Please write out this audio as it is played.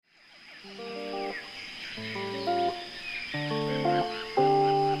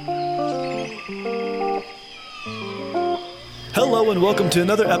Hello and welcome to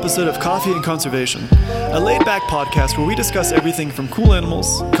another episode of Coffee and Conservation, a laid-back podcast where we discuss everything from cool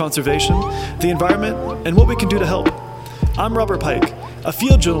animals, conservation, the environment, and what we can do to help. I'm Robert Pike, a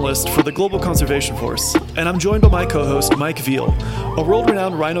field journalist for the Global Conservation Force, and I'm joined by my co-host Mike Veal, a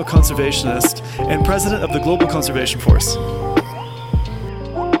world-renowned rhino conservationist and president of the Global Conservation Force.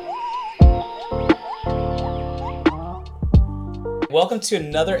 Welcome to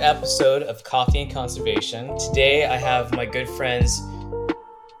another episode of Coffee and Conservation. Today I have my good friends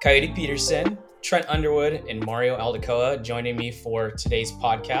Coyote Peterson, Trent Underwood, and Mario Aldecoa joining me for today's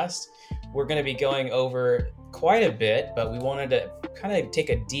podcast. We're going to be going over quite a bit, but we wanted to kind of take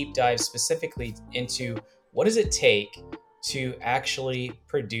a deep dive specifically into what does it take to actually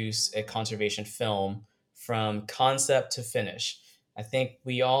produce a conservation film from concept to finish. I think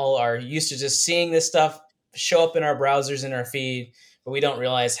we all are used to just seeing this stuff show up in our browsers in our feed, but we don't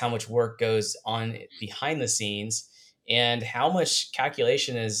realize how much work goes on behind the scenes and how much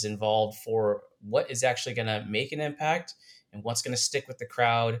calculation is involved for what is actually going to make an impact and what's going to stick with the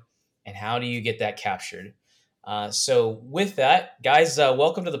crowd and how do you get that captured. So with that, guys,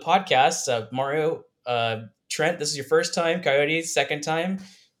 welcome to the podcast. Mario, Trent, this is your first time. Coyote, second time.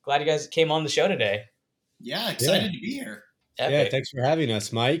 Glad you guys came on the show today. Yeah, excited to be here. Epic. Yeah, thanks for having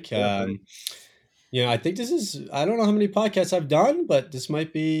us, Mike. I think I don't know how many podcasts I've done, but this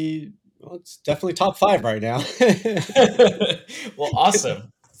might be, it's definitely top 5 right now. Well,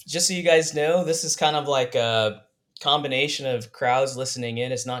 awesome. Just so you guys know, this is kind of like a combination of crowds listening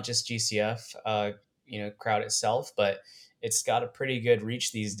in. It's not just GCF, crowd itself, but it's got a pretty good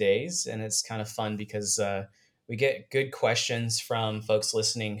reach these days. And it's kind of fun because we get good questions from folks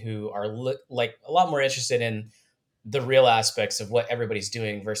listening who are like a lot more interested in the real aspects of what everybody's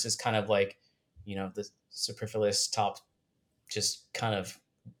doing versus kind of like, the superfluous top, just kind of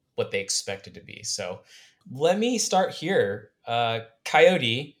what they expected to be. So let me start here.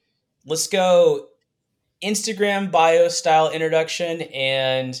 Coyote, let's go Instagram bio style introduction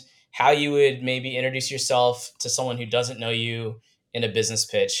and how you would maybe introduce yourself to someone who doesn't know you in a business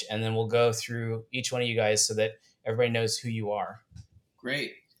pitch. And then we'll go through each one of you guys so that everybody knows who you are.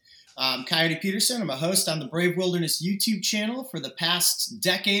 Great. I'm Coyote Peterson. I'm a host on the Brave Wilderness YouTube channel. For the past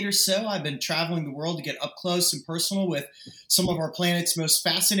decade or so, I've been traveling the world to get up close and personal with some of our planet's most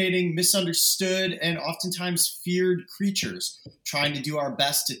fascinating, misunderstood, and oftentimes feared creatures, trying to do our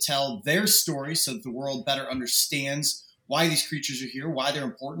best to tell their story so that the world better understands why these creatures are here, why they're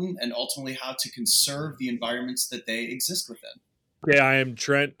important, and ultimately how to conserve the environments that they exist within. Okay, I am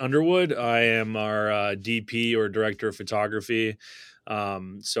Trent Underwood. I am our DP or Director of Photography.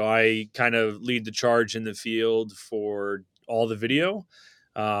 So I kind of lead the charge in the field for all the video.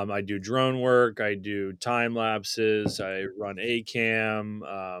 I do drone work. I do time lapses. I run A-cam.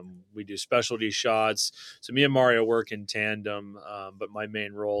 We do specialty shots. So me and Mario work in tandem. But my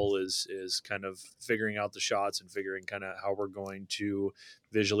main role is kind of figuring out the shots and figuring kind of how we're going to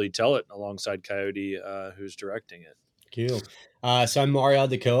visually tell it alongside Coyote, who's directing it. Cool. So I'm Mario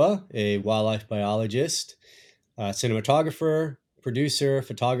Aldecoa, a wildlife biologist, cinematographer, producer,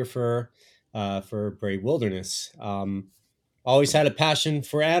 photographer for Brave Wilderness. Always had a passion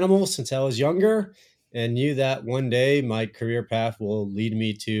for animals since I was younger and knew that one day my career path will lead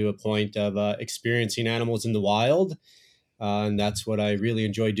me to a point of experiencing animals in the wild. And that's what I really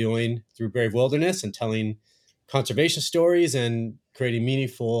enjoy doing through Brave Wilderness and telling conservation stories and creating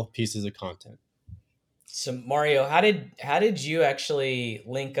meaningful pieces of content. So Mario, how did you actually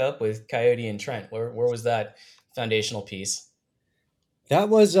link up with Coyote and Trent? Where was that foundational piece? That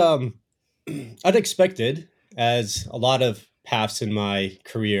was unexpected, as a lot of paths in my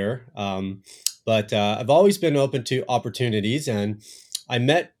career. But I've always been open to opportunities, and I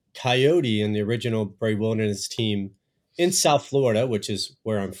met Coyote and the original Brave Wilderness team in South Florida, which is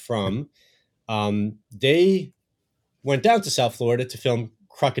where I'm from. They went down to South Florida to film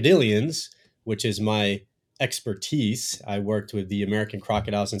crocodilians, which is my expertise. I worked with the American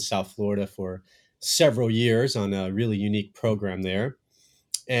crocodiles in South Florida for several years on a really unique program there.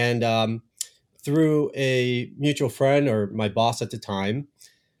 And through a mutual friend, or my boss at the time,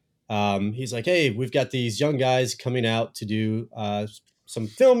 he's like, hey, we've got these young guys coming out to do some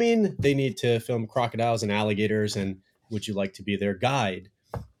filming. They need to film crocodiles and alligators, and would you like to be their guide?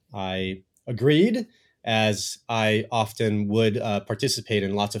 I agreed, as I often would participate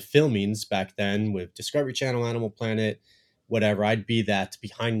in lots of filmings back then with Discovery Channel, Animal Planet, whatever. I'd be that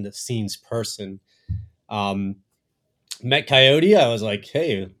behind the scenes person. Met Coyote. I was like,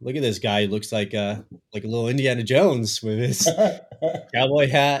 hey, look at this guy. He looks like a little Indiana Jones with his cowboy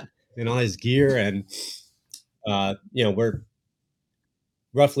hat and all his gear. And, we're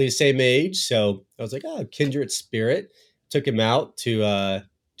roughly the same age. So I was like, oh, kindred spirit. Took him out to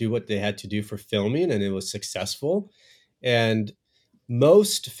do what they had to do for filming, and it was successful. And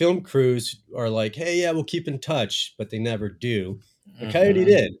most film crews are like, hey, yeah, we'll keep in touch, but they never do. But Coyote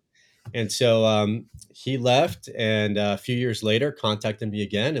did. And so he left, and a few years later contacted me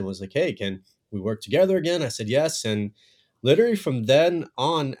again and was like, hey, can we work together again? I said yes. And literally from then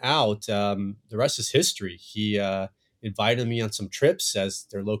on out, the rest is history. He invited me on some trips as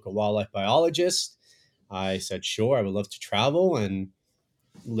their local wildlife biologist. I said, sure, I would love to travel. And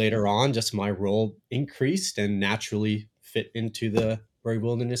later on, just my role increased and naturally fit into the Brave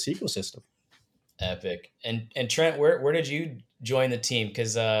Wilderness ecosystem. Epic. And Trent, where did you join the team?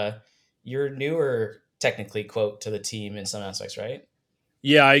 Because you're newer, technically, quote, to the team in some aspects, right?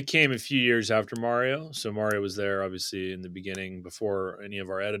 Yeah, I came a few years after Mario. So Mario was there obviously in the beginning before any of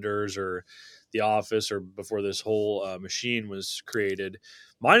our editors or the office or before this whole machine was created.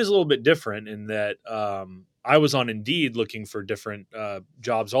 Mine is a little bit different in that I was on Indeed looking for different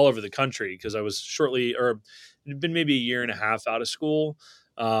jobs all over the country because I was it had been maybe a year and a half out of school.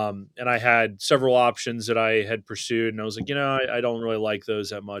 And I had several options that I had pursued. And I was like, I don't really like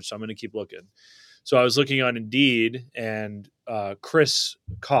those that much. So I'm going to keep looking. So I was looking on Indeed, and Chris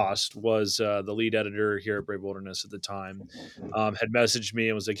Cost was the lead editor here at Brave Wilderness at the time. Had messaged me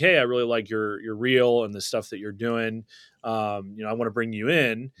and was like, "Hey, I really like your reel and the stuff that you're doing. I want to bring you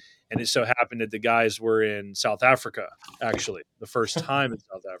in." And it so happened that the guys were in South Africa, actually, the first time in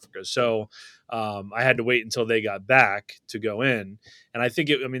South Africa. So I had to wait until they got back to go in. And I think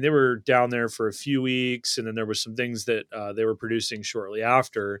they were down there for a few weeks, and then there were some things that they were producing shortly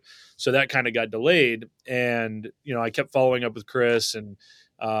after. So that kind of got delayed. And, I kept following up with Chris and,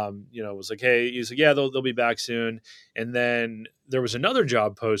 was like, hey, he's like, yeah, they'll be back soon. And then there was another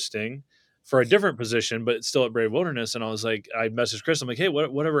job posting for a different position, but still at Brave Wilderness. And I was like, I messaged Chris. I'm like, hey,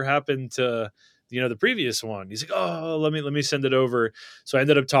 whatever happened to, the previous one? He's like, oh, let me send it over. So I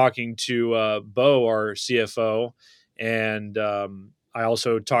ended up talking to Bo, our CFO. And I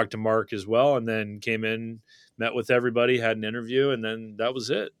also talked to Mark as well, and then came in, met with everybody, had an interview, and then that was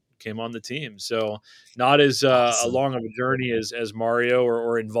it. Came on the team. So not as Awesome. a long of a journey as Mario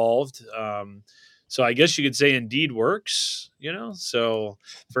or involved. So I guess you could say Indeed works, So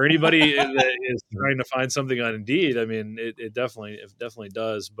for anybody that is trying to find something on Indeed, it definitely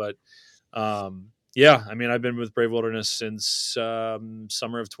does. But yeah, I've been with Brave Wilderness since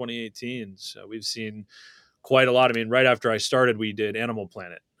summer of 2018. So we've seen quite a lot. Right after I started, we did Animal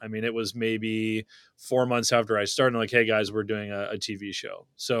Planet. It was maybe 4 months after I started. Like, hey guys, we're doing a TV show.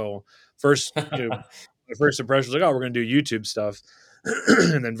 So first, my first impression was like, oh, we're going to do YouTube stuff.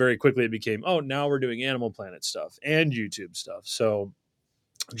 And then very quickly it became, oh, now we're doing Animal Planet stuff and YouTube stuff. So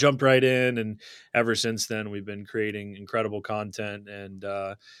jumped right in. And ever since then, we've been creating incredible content and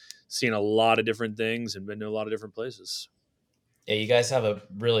seen a lot of different things and been to a lot of different places. Yeah, you guys have a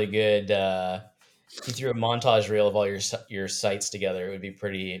really good if you threw a montage reel of all your sites together, it would be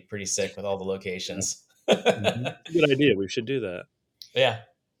pretty sick with all the locations. Good idea. We should do that. Yeah.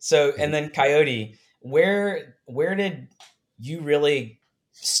 So, and then Coyote, where did you really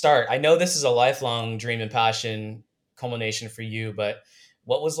start? I know this is a lifelong dream and passion culmination for you, but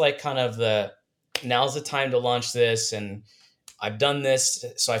what was like kind of now's the time to launch this, and I've done this,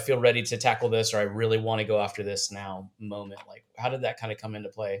 so I feel ready to tackle this, or I really want to go after this now moment? Like, how did that kind of come into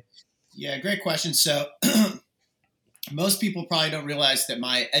play? Yeah, great question. So most people probably don't realize that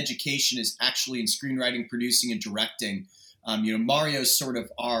my education is actually in screenwriting, producing, and directing. Mario's sort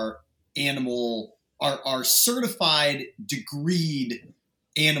of our certified, degreed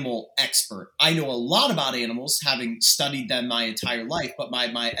animal expert. I know a lot about animals, having studied them my entire life, but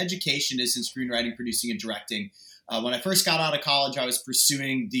my education is in screenwriting, producing, and directing. When I first got out of college, I was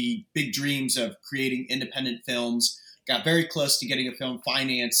pursuing the big dreams of creating independent films. Got very close to getting a film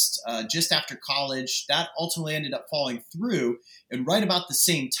financed just after college. That ultimately ended up falling through. And right about the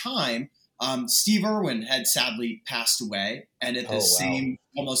same time, Steve Irwin had sadly passed away. And at the same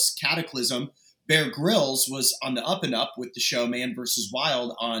almost cataclysm, Bear Grylls was on the up and up with the show Man vs.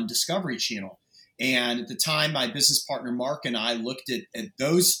 Wild on Discovery Channel. And at the time, my business partner Mark and I looked at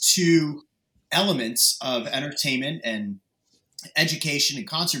those two elements of entertainment and education and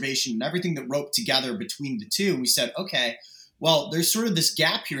conservation and everything that roped together between the two. And we said, okay, well, there's sort of this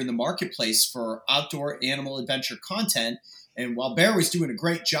gap here in the marketplace for outdoor animal adventure content. And while Bear was doing a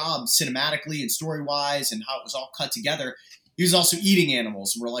great job cinematically and story-wise and how it was all cut together, he was also eating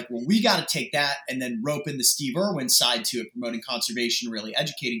animals. And we're like, well, we got to take that and then rope in the Steve Irwin side to it, promoting conservation, really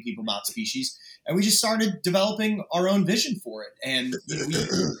educating people about species. And we just started developing our own vision for it. And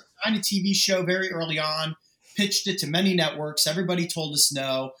kind of TV show very early on, pitched it to many networks. Everybody told us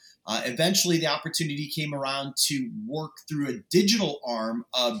no. Eventually, the opportunity came around to work through a digital arm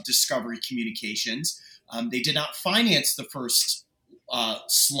of Discovery Communications. They did not finance the first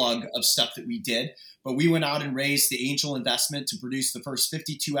slug of stuff that we did, but we went out and raised the angel investment to produce the first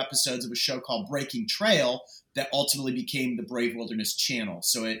 52 episodes of a show called Breaking Trail that ultimately became the Brave Wilderness channel.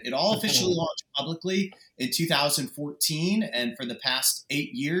 So it all officially launched publicly in 2014. And for the past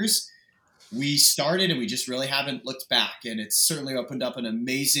 8 years, we started and we just really haven't looked back. And it's certainly opened up an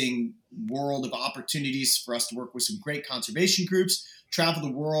amazing world of opportunities for us to work with some great conservation groups, travel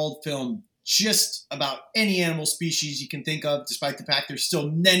the world, film just about any animal species you can think of, despite the fact there's still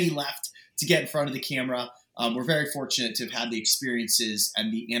many left to get in front of the camera. We're very fortunate to have had the experiences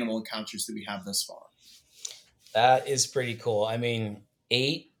and the animal encounters that we have thus far. That is pretty cool. I mean,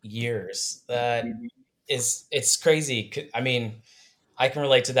 8 years. It's crazy. I mean, I can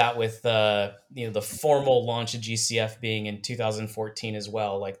relate to that with the formal launch of GCF being in 2014 as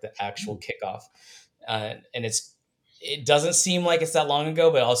well, like the actual kickoff. And it doesn't seem like it's that long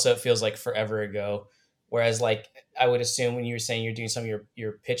ago, but also it feels like forever ago. Whereas, like, I would assume when you were saying you're doing some of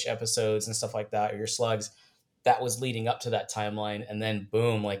your pitch episodes and stuff like that, or your slugs, that was leading up to that timeline. And then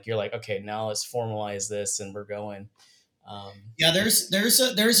boom, like you're like, okay, now let's formalize this and we're going. Yeah,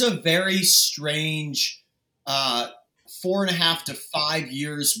 there's a very strange 4.5 to 5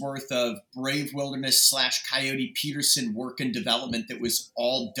 years worth of Brave Wilderness / Coyote Peterson work and development that was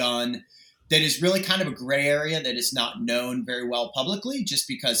all done. That is really kind of a gray area that is not known very well publicly, just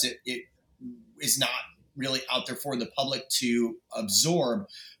because it is not really out there for the public to absorb.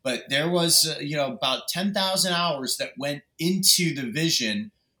 But there was, about 10,000 hours that went into the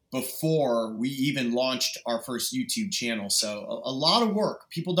vision before we even launched our first YouTube channel. So a lot of work.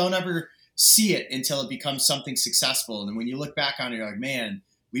 People don't ever see it until it becomes something successful. And then when you look back on it, you're like, man,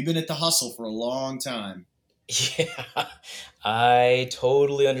 we've been at the hustle for a long time. Yeah, I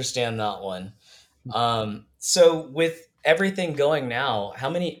totally understand that one. So with everything going now, how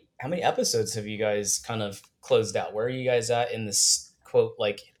many episodes have you guys kind of closed out? Where are you guys at in this quote,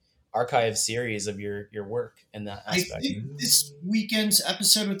 like, archive series of your work in that aspect? I think this weekend's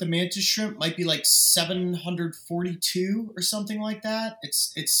episode with the mantis shrimp might be like 742 or something like that.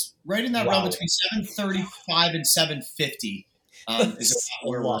 It's right in that realm between 735 and 750. Is a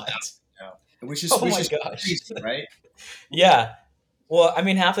lot. Which is gosh, crazy, right? Yeah. Well, I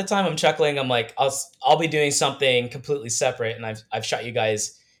mean, half the time I'm chuckling. I'm like, I'll be doing something completely separate, and I've shot you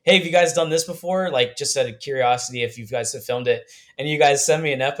guys. Hey, have you guys done this before? Like, just out of curiosity, if you guys have filmed it, and you guys send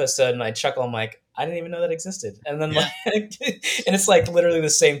me an episode, and I chuckle. I'm like, I didn't even know that existed. And then and it's like literally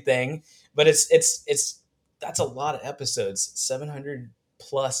the same thing, but it's that's a lot of episodes. 700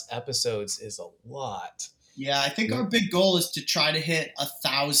 plus episodes is a lot. Yeah, I think our big goal is to try to hit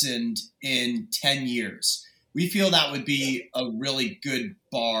 1,000 in 10 years. We feel that would be a really good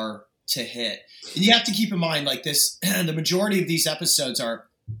bar to hit. And you have to keep in mind, like this, the majority of these episodes are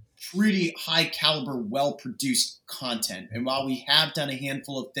pretty high caliber, well-produced content. And while we have done a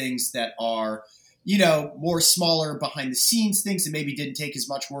handful of things that are, more smaller behind the scenes things that maybe didn't take as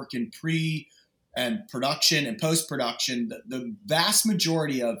much work in pre and production and post-production, the vast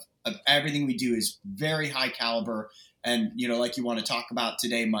majority of everything we do is very high caliber. And, like you want to talk about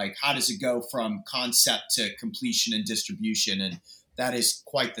today, Mike, how does it go from concept to completion and distribution? And that is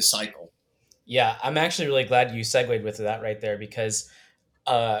quite the cycle. Yeah, I'm actually really glad you segued with that right there, because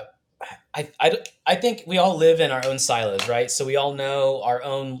I think we all live in our own silos, right? So we all know our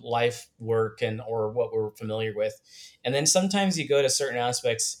own life work or what we're familiar with. And then sometimes you go to certain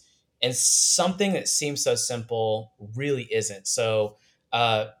aspects and something that seems so simple really isn't. So,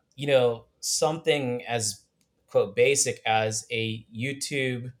 something as quote basic as a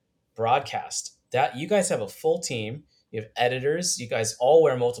YouTube broadcast, that you guys have a full team, you have editors, you guys all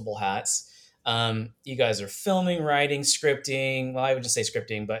wear multiple hats. You guys are filming, writing, scripting. Well, I would just say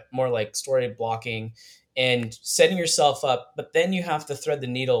scripting, but more like story blocking and setting yourself up. But then you have to thread the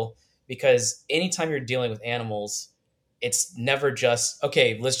needle, because anytime you're dealing with animals, it's never just,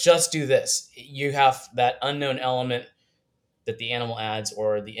 okay, let's just do this. You have that unknown element that the animal adds,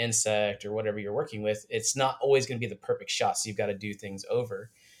 or the insect or whatever you're working with. It's not always going to be the perfect shot. So you've got to do things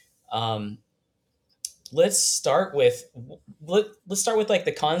over. Let's start with like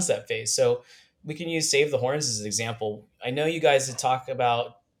the concept phase. So we can use Save the Horns as an example. I know you guys had talked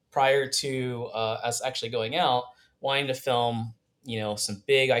about, prior to us actually going out, wanting to film, some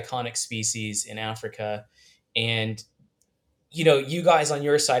big iconic species in Africa. And, you guys on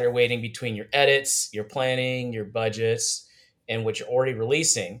your side are waiting between your edits, your planning, your budgets, and what you're already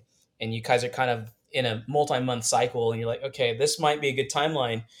releasing. And you guys are kind of in a multi-month cycle, and you're like, okay, this might be a good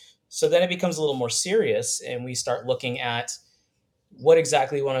timeline. So then it becomes a little more serious, and we start looking at what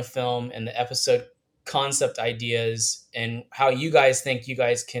exactly we want to film and the episode concept ideas and how you guys think you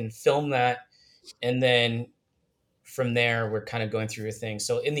guys can film that. And then from there, we're kind of going through a thing.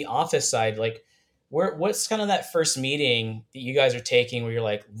 So in the office side, like, what's kind of that first meeting that you guys are taking where you're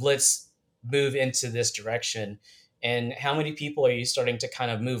like, let's move into this direction? And how many people are you starting to kind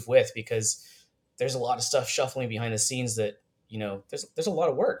of move with? Because there's a lot of stuff shuffling behind the scenes that, there's a lot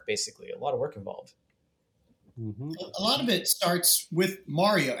of work, basically, a lot of work involved. Mm-hmm. A lot of it starts with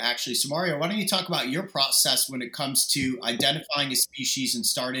Mario, actually. So, Mario, why don't you talk about your process when it comes to identifying a species and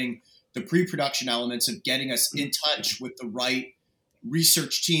starting the pre-production elements of getting us in touch with the right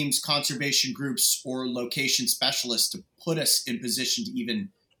research teams, conservation groups, or location specialists to put us in position to even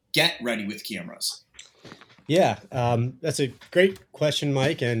get ready with cameras? Yeah, that's a great question,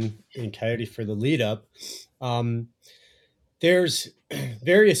 Mike, and Coyote for the lead up. There's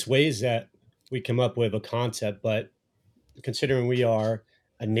various ways that we come up with a concept, but considering we are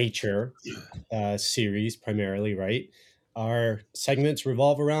a nature series primarily, right? Our segments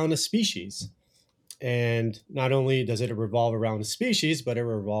revolve around a species. And not only does it revolve around a species, but it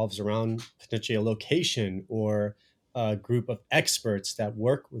revolves around potentially a location or a group of experts that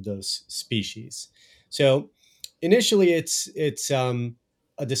work with those species. So initially, it's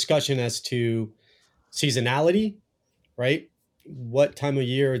a discussion as to seasonality, right? What time of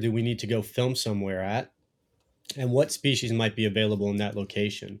year do we need to go film somewhere at, and what species might be available in that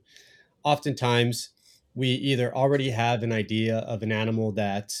location? Oftentimes, we either already have an idea of an animal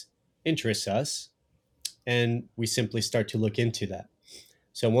that interests us, and we simply start to look into that.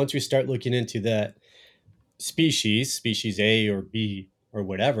 So once we start looking into that species A or B or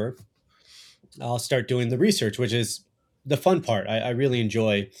whatever, I'll start doing the research, which is the fun part. I really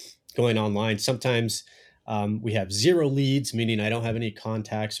enjoy going online. Sometimes we have zero leads, meaning I don't have any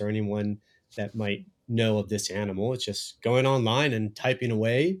contacts or anyone that might know of this animal. It's just going online and typing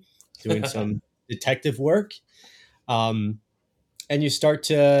away, doing some detective work. And you start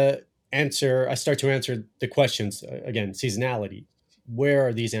to I start to answer the questions again: seasonality. Where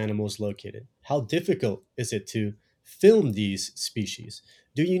are these animals located? How difficult is it to film these species?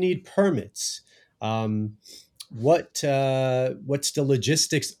 Do you need permits? What's the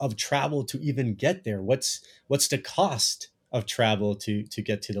logistics of travel to even get there? What's the cost of travel to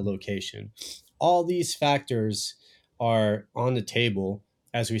get to the location? All these factors are on the table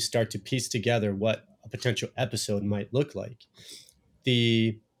as we start to piece together what a potential episode might look like.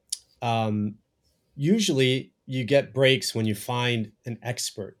 The Usually you get breaks when you find an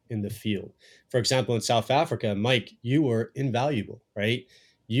expert in the field. For example, in South Africa, Mike, you were invaluable, right?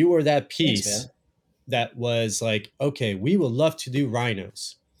 You were that Thanks, piece man. that was like, okay, we would love to do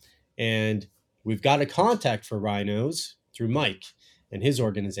rhinos, and we've got a contact for rhinos through Mike and his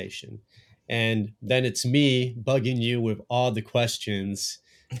organization. And then it's me bugging you with all the questions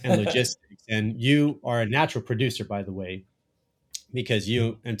and logistics. And you are a natural producer, by the way, because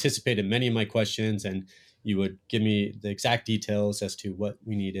you anticipated many of my questions and you would give me the exact details as to what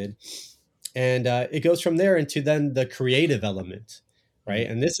we needed. And it goes from there into then the creative element, right?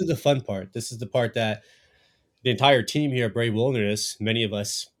 And this is the fun part. This is the part that the entire team here at Brave Wilderness, many of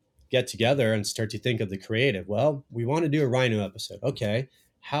us get together and start to think of the creative. Well, we want to do a rhino episode. Okay,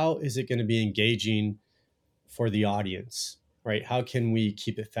 how is it going to be engaging for the audience, right? How can we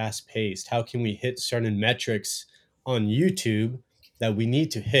keep it fast paced? How can we hit certain metrics on YouTube that we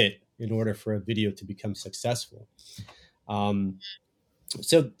need to hit in order for a video to become successful? Um,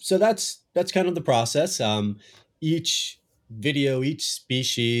 so that's kind of the process. Each video, each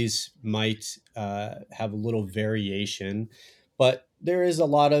species might have a little variation, but there is a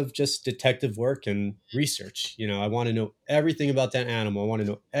lot of just detective work and research. I want to know everything about that animal. I want to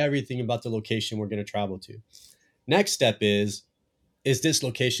know everything about the location we're going to travel to. Next step is this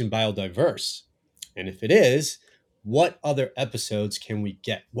location biodiverse? And if it is, what other episodes can we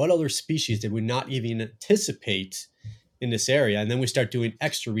get? What other species did we not even anticipate in this area? And then we start doing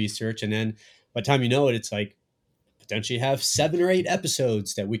extra research. And then by the time you know it, it's like potentially have 7 or 8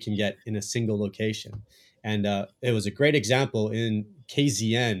 episodes that we can get in a single location. And it was a great example in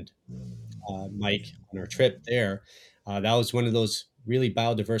KZN, Mike, on our trip there. That was one of those really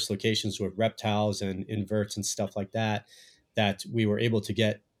biodiverse locations with reptiles and inverts and stuff like that, that we were able to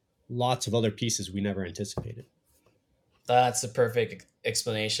get lots of other pieces we never anticipated. That's a perfect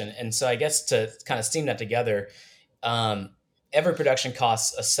explanation. And so I guess to kind of steam that together, every production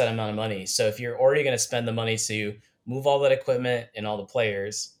costs a set amount of money. So if you're already going to spend the money to move all that equipment and all the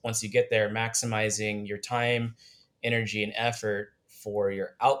players, once you get there, maximizing your time, energy, and effort for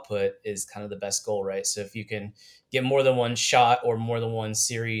your output is kind of the best goal, right? So if you can get more than one shot or more than one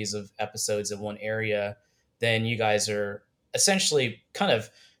series of episodes in one area, then you guys are essentially kind of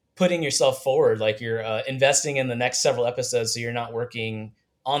putting yourself forward, like you're investing in the next several episodes. So you're not working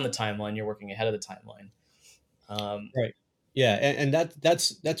on the timeline, you're working ahead of the timeline. Right. Yeah, and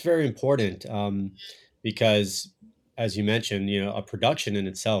that's very important, because, as you mentioned, a production in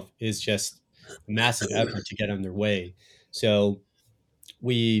itself is just a massive effort to get underway. So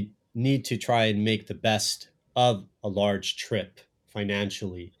we need to try and make the best of a large trip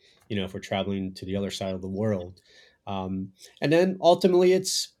financially, if we're traveling to the other side of the world. And then ultimately,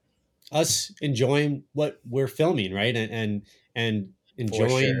 it's us enjoying what we're filming, right? And For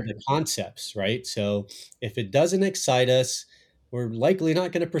enjoying sure. the concepts, right? So if it doesn't excite us, we're likely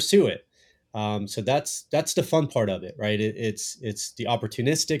not going to pursue it. So that's the fun part of it, right? It's the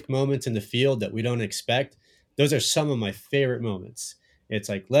opportunistic moments in the field that we don't expect. Those are some of my favorite moments. It's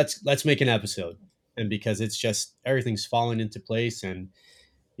like let's make an episode, and because it's just everything's falling into place, and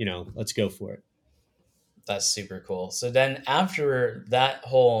let's go for it. That's super cool. So then after that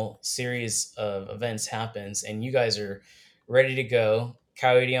whole series of events happens and you guys are ready to go,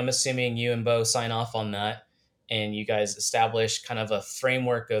 Coyote, I'm assuming you and Bo sign off on that and you guys establish kind of a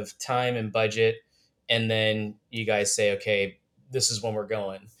framework of time and budget. And then you guys say, okay, this is when we're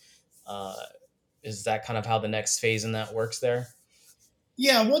going. Uh, is that kind of how the next phase in that works there?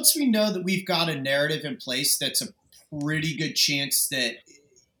 Yeah, once we know that we've got a narrative in place, that's a pretty good chance that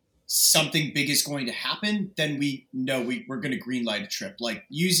something big is going to happen, then we know we're going to greenlight a trip. Like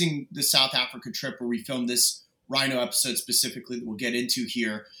using the South Africa trip where we filmed this rhino episode specifically that we'll get into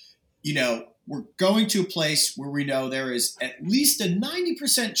here, we're going to a place where we know there is at least a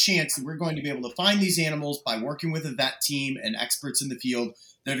 90% chance that we're going to be able to find these animals by working with a vet team and experts in the field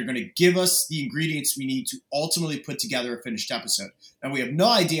that are going to give us the ingredients we need to ultimately put together a finished episode. And we have no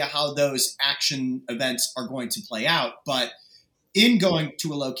idea how those action events are going to play out, but in going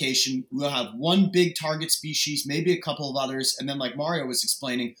to a location, we'll have one big target species, maybe a couple of others, and then like Mario was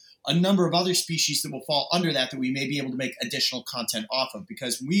explaining, a number of other species that will fall under that we may be able to make additional content off of.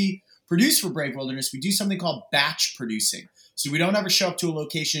 Because when we produce for Brave Wilderness, we do something called batch producing. So we don't ever show up to a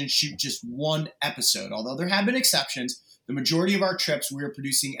location and shoot just one episode. Although there have been exceptions, the majority of our trips, we are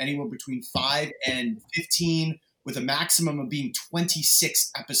producing anywhere between 5 and 15, with a maximum of being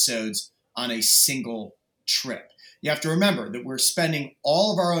 26 episodes on a single trip. You have to remember that we're spending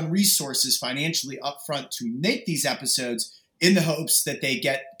all of our own resources financially upfront to make these episodes in the hopes that they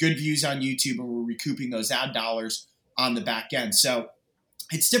get good views on YouTube and we're recouping those ad dollars on the back end. So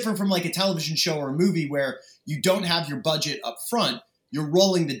it's different from like a television show or a movie where you don't have your budget up front. You're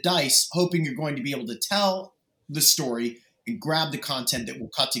rolling the dice, hoping you're going to be able to tell the story and grab the content that will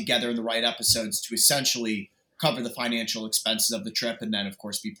cut together in the right episodes to essentially cover the financial expenses of the trip and then, of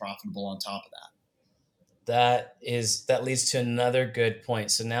course, be profitable on top of that. That leads to another good point.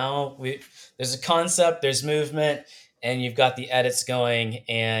 So now there's a concept, there's movement, and you've got the edits going,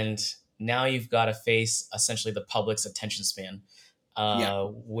 and now you've got to face essentially the public's attention span,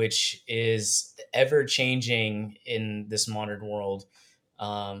 which is ever changing in this modern world.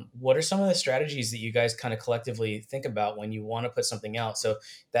 What are some of the strategies that you guys kind of collectively think about when you want to put something out? So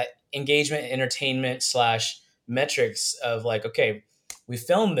that engagement, entertainment / metrics of like, okay, we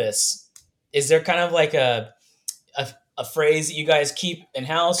filmed this. Is there kind of like a phrase that you guys keep in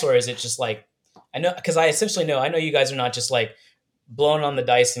house, or is it just like, I know you guys are not just like blowing on the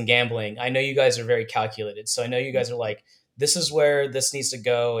dice and gambling. I know you guys are very calculated. So I know you guys are like, this is where this needs to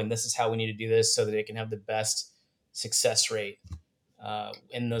go, and this is how we need to do this so that it can have the best success rate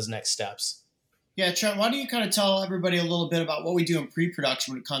in those next steps. Yeah, Trent, why don't you kind of tell everybody a little bit about what we do in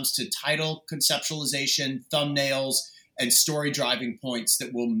pre-production when it comes to title conceptualization, thumbnails, and story driving points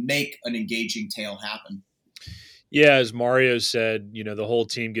that will make an engaging tale happen? Yeah, as Mario said, the whole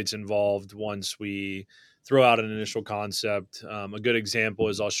team gets involved once we throw out an initial concept. A good example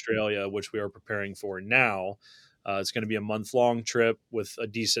is Australia, which we are preparing for now. It's going to be a month-long trip with a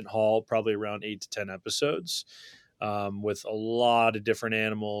decent haul, probably around 8 to 10 episodes, with a lot of different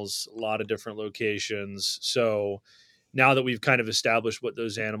animals, a lot of different locations. So now that we've kind of established what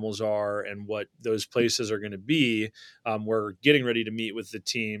those animals are and what those places are going to be, we're getting ready to meet with the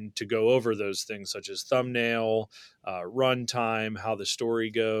team to go over those things such as thumbnail, run time, how the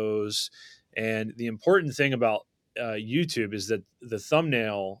story goes. And the important thing about YouTube is that the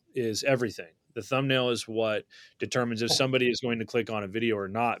thumbnail is everything. The thumbnail is what determines if somebody is going to click on a video or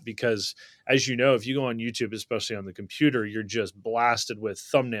not. Because as you know, if you go on YouTube, especially on the computer, you're just blasted with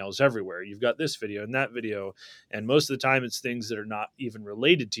thumbnails everywhere. You've got this video and that video. And most of the time it's things that are not even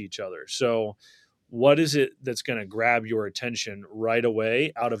related to each other. So what is it that's going to grab your attention right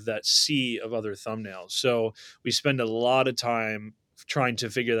away out of that sea of other thumbnails? So we spend a lot of time trying to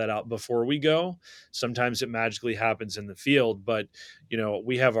figure that out before we go. Sometimes it magically happens in the field, but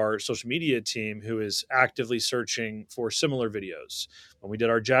we have our social media team who is actively searching for similar videos. When we did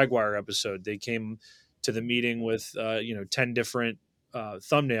our Jaguar episode, they came to the meeting with 10 different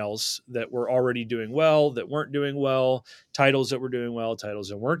thumbnails that were already doing well, that weren't doing well, titles that were doing well, titles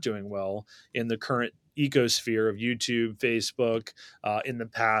that weren't doing well in the current ecosphere of YouTube, Facebook, in the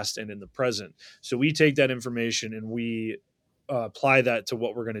past and in the present. So we take that information and we apply that to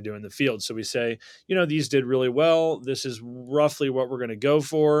what we're going to do in the field. So we say, these did really well. This is roughly what we're going to go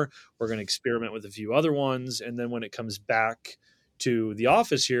for. We're going to experiment with a few other ones. And then when it comes back to the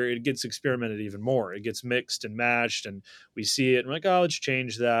office here, it gets experimented even more. It gets mixed and matched, and we see it and we're like, oh, let's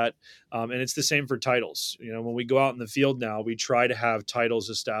change that. And it's the same for titles. When we go out in the field now, we try to have titles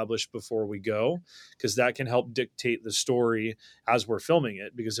established before we go, because that can help dictate the story as we're filming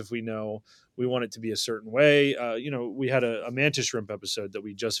it. Because if we know we want it to be a certain way, we had a mantis shrimp episode that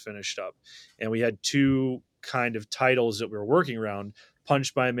we just finished up, and we had two kind of titles that we were working around: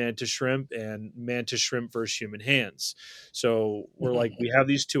 Punched by a Mantis Shrimp and Mantis Shrimp versus Human Hands. So we're like, we have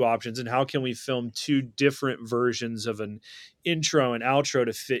these two options, and how can we film two different versions of an intro and outro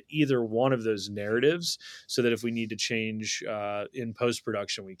to fit either one of those narratives, so that if we need to change in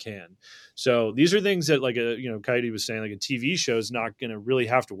post-production, we can. So these are things that, like, Coyote was saying, like a TV show is not going to really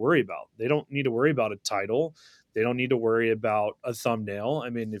have to worry about. They don't need to worry about a title. They don't need to worry about a thumbnail. I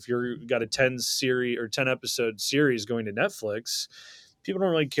mean, if you've got a 10 episode series going to Netflix, people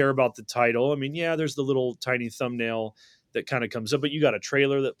don't really care about the title. I mean, yeah, there's the little tiny thumbnail that kind of comes up, but you got a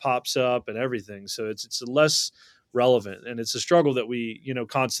trailer that pops up and everything. So it's less relevant. And it's a struggle that we,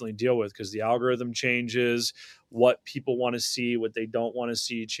 constantly deal with, because the algorithm changes, what people want to see, what they don't want to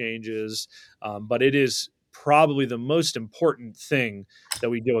see changes. But it is probably the most important thing that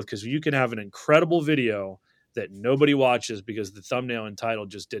we deal with, because you can have an incredible video that nobody watches because the thumbnail and title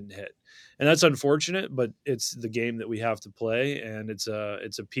just didn't hit. And that's unfortunate, but it's the game that we have to play. And it's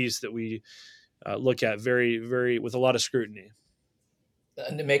a piece that we look at very, very, with a lot of scrutiny.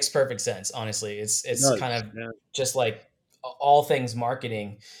 And it makes perfect sense. Honestly, it's kind of Yeah. just like all things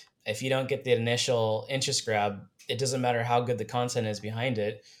marketing. If you don't get the initial interest grab, it doesn't matter how good the content is behind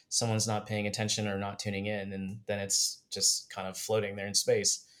it. Someone's not paying attention or not tuning in, and then it's just kind of floating there in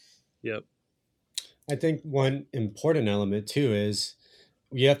space. Yep. I think one important element too is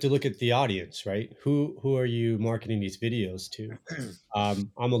you have to look at the audience, right? Who are you marketing these videos to?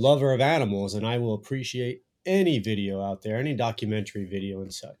 I'm a lover of animals, and I will appreciate any video out there, any documentary video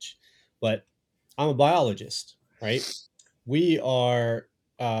and such. But I'm a biologist, right? We are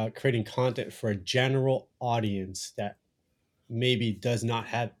creating content for a general audience that maybe does not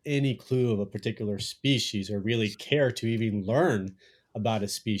have any clue of a particular species or really care to even learn about a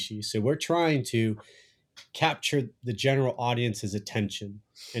species. So we're trying to capture the general audience's attention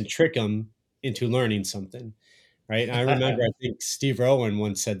and trick them into learning something, right? And I remember, I think Steve Irwin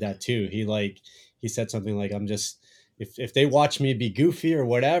once said that too. He said something like, I'm just, if they watch me be goofy or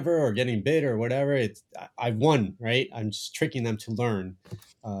whatever, or getting bit or whatever, I've won, right? I'm just tricking them to learn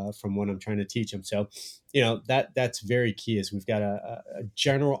from what I'm trying to teach them. So, that's very key, is we've got a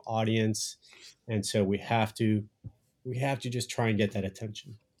general audience. And so we have to just try and get that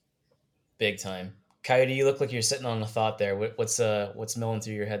attention. Big time. Coyote, you look like you're sitting on a thought there. What's milling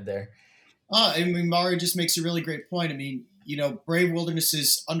through your head there? I mean, Mario just makes a really great point. I mean, Brave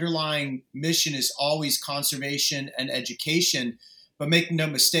Wilderness's underlying mission is always conservation and education. But make no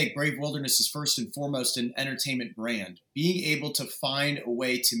mistake, Brave Wilderness is first and foremost an entertainment brand. Being able to find a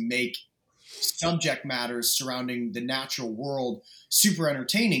way to make subject matters surrounding the natural world super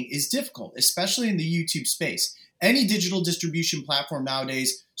entertaining is difficult, especially in the YouTube space. Any digital distribution platform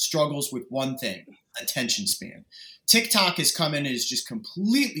nowadays struggles with one thing: attention span. TikTok has come in and has just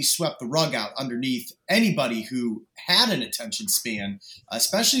completely swept the rug out underneath anybody who had an attention span,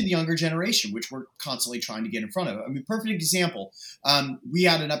 especially the younger generation, which we're constantly trying to get in front of. I mean, perfect example. We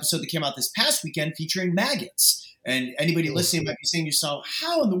had an episode that came out this past weekend featuring maggots. And anybody listening might be saying to yourself,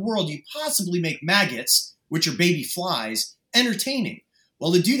 how in the world do you possibly make maggots, which are baby flies, entertaining?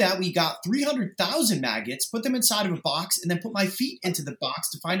 Well, to do that, we got 300,000 maggots, put them inside of a box, and then put my feet into the box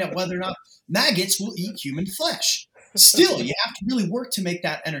to find out whether or not maggots will eat human flesh. Still, you have to really work to make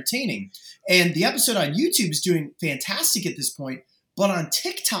that entertaining. And the episode on YouTube is doing fantastic at this point. But on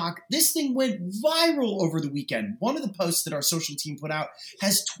TikTok, this thing went viral over the weekend. One of the posts that our social team put out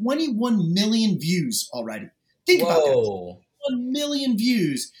has 21 million views already. Think about that. 1 million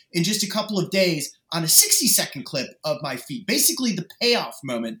views in just a couple of days on a 60-second clip of my feet. Basically, the payoff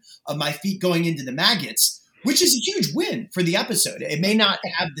moment of my feet going into the maggots, which is a huge win for the episode. It may not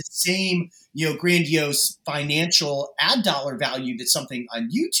have the same, grandiose financial ad dollar value that something on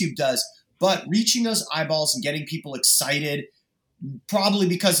YouTube does, but reaching those eyeballs and getting people excited, probably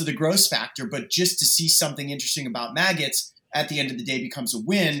because of the gross factor, but just to see something interesting about maggots at the end of the day becomes a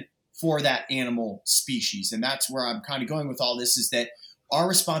win for that animal species. And that's where I'm kind of going with all this, is that our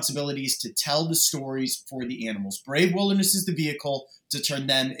responsibility is to tell the stories for the animals. Brave Wilderness is the vehicle to turn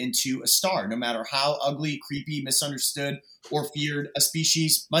them into a star, no matter how ugly, creepy, misunderstood, or feared a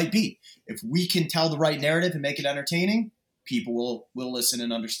species might be. If we can tell the right narrative and make it entertaining, people will listen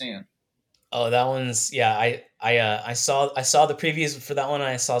and understand. Oh, that one's, yeah. I saw the previews for that one. And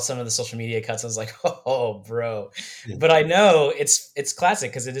I saw some of the social media cuts. I was like, oh, bro. But I know it's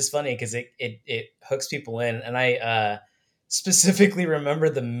classic because it is funny because it hooks people in. And I specifically remember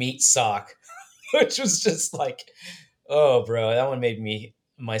the meat sock, which was just like, oh, bro, that one made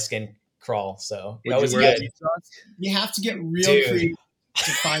my skin crawl. So Would that you was wear good. meat socks? You have to get real Dude. creative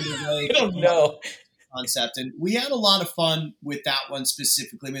to find a way I don't know. concept. And we had a lot of fun with that one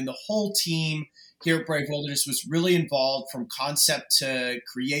specifically. I mean, the whole team here at Brave Wilderness was really involved from concept to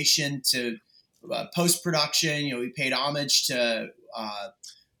creation to post-production. We paid homage to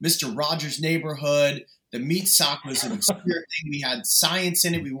Mr. Rogers' Neighborhood. The meat sock was an obscure thing. We had science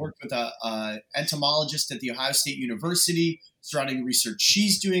in it. We worked with a entomologist at The Ohio State University surrounding the research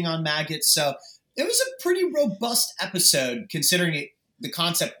she's doing on maggots. So it was a pretty robust episode, considering the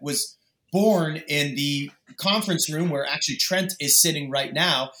concept was born in the conference room where actually Trent is sitting right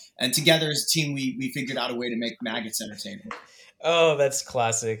now. And together as a team, we figured out a way to make maggots entertaining. Oh, that's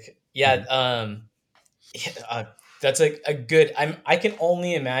classic. Yeah. That's a good, I can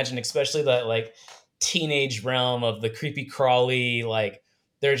only imagine, especially that like teenage realm of the creepy crawly, like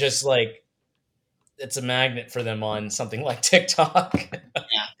they're just like, it's a magnet for them on something like TikTok.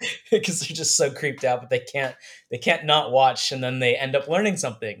 Yeah. Because they're just so creeped out, but they can't not watch, and then they end up learning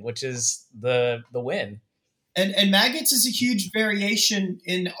something, which is the win. And maggots is a huge variation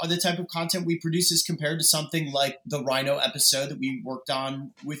in the type of content we produce as compared to something like the rhino episode that we worked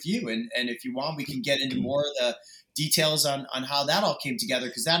on with you. And if you want, we can get into more of the details on how that all came together,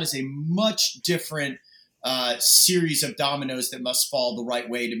 because that is a much different series of dominoes that must fall the right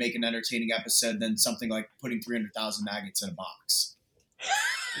way to make an entertaining episode than something like putting 300,000 maggots in a box.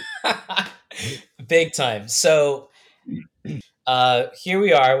 Big time. So here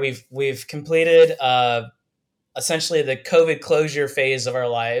we are. We've completed essentially the COVID closure phase of our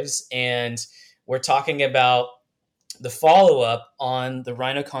lives, and we're talking about the follow-up on the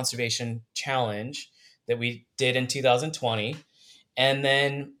Rhino Conservation Challenge that we did in 2020, and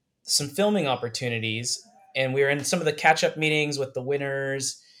then some filming opportunities. And we were in some of the catch-up meetings with the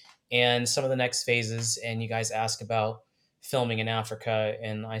winners and some of the next phases, and you guys ask about filming in Africa,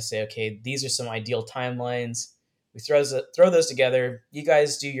 and I say, okay, these are some ideal timelines. We throw those together. You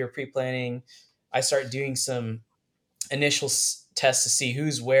guys do your pre-planning. I start doing some initial tests to see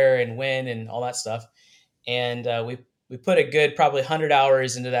who's where and when and all that stuff. And we put a good probably 100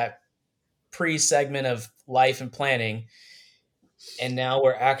 hours into that pre-segment of life and planning. And now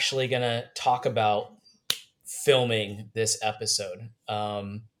we're actually going to talk about filming this episode.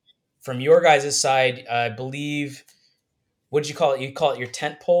 From your guys' side, I believe, what did you call it? You call it your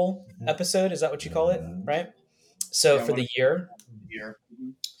tent pole episode. Is that what you call it? Right. So Yeah, for the year.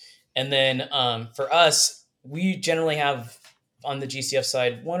 And then for us, we generally have on the GCF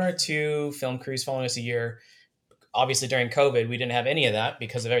side 1 or 2 film crews following us a year. Obviously during COVID, we didn't have any of that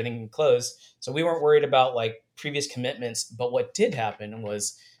because of everything closed. So we weren't worried about like previous commitments. But what did happen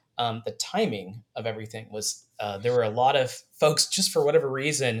was the timing of everything was there were a lot of folks, just for whatever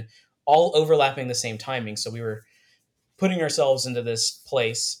reason, all overlapping the same timing. So we were putting ourselves into this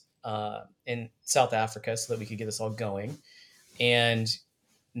place in South Africa so that we could get this all going. And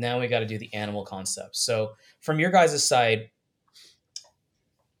now we got to do the animal concept. So from your guys' side,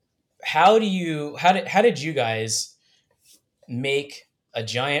 how did you guys make a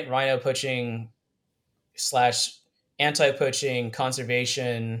giant rhino poaching / anti-poaching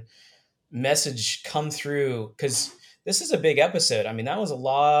conservation message come through? Because this is a big episode. I mean, that was a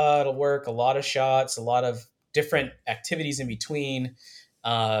lot of work, a lot of shots, a lot of different activities in between.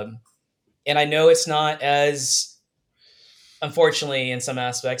 And I know it's not as, unfortunately, in some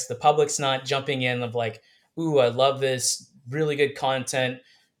aspects, the public's not jumping in of like, ooh, I love this, really good content,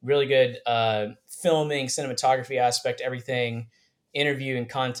 really good filming, cinematography aspect, everything, interview and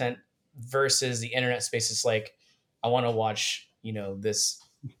content, versus the internet space. It's like, I want to watch, this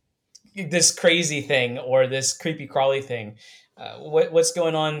this crazy thing or this creepy crawly thing. What's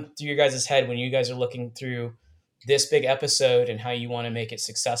going on through your guys' head when you guys are looking through this big episode and how you want to make it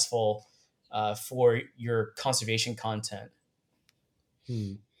successful for your conservation content?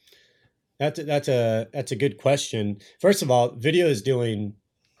 Hmm. That's a good question. First of all, video is doing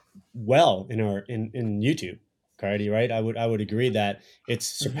well in YouTube, Coyote, right? I would agree that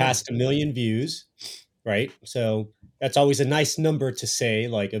it's Mm-hmm. surpassed 1 million views, right? So that's always a nice number to say,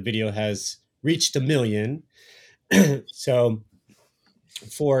 like a video has reached 1 million. So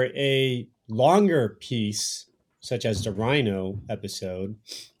for a longer piece, such as the Rhino episode,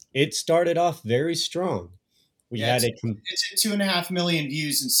 it started off very strong. We Yeah, had it's a it's at 2.5 million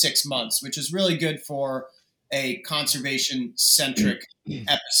views in 6 months, which is really good for a conservation centric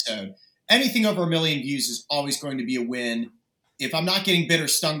episode. Anything over 1 million views is always going to be a win. If I'm not getting bit or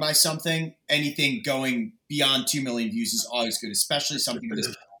stung by something, anything going beyond 2 million views is always good, especially something this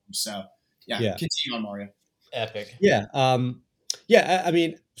long. So yeah, yeah. continue on, Mario. Epic. Yeah. Yeah. I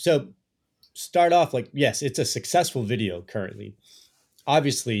mean, so start off like, yes, it's a successful video currently.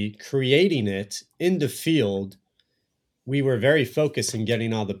 Obviously, creating it in the field, we were very focused in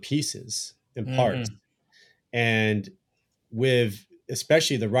getting all the pieces and parts. Mm-hmm. And with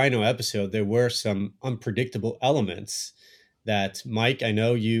especially the Rhino episode, there were some unpredictable elements that Mike, I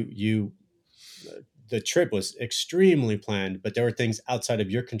know you the trip was extremely planned, but there were things outside of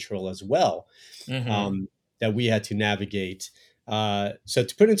your control as well, Mm-hmm. um, that we had to navigate. So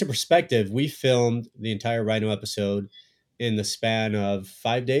to put into perspective, we filmed the entire Rhino episode in the span of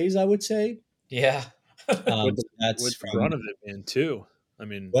 5 days, I would say. Yeah. with the That's with the brunt from of it being two. I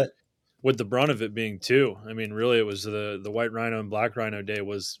mean, what? with the brunt of it being two. I mean, really, it was the white rhino and black rhino day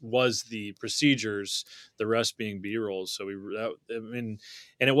was the procedures, the rest being B rolls. So I mean,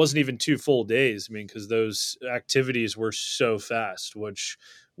 and it wasn't even 2 full days. I mean, because those activities were so fast, which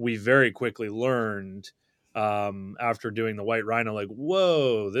we very quickly learned after doing the white rhino. Like,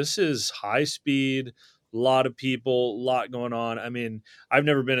 whoa, this is high speed. Lot of people, lot going on. I mean, I've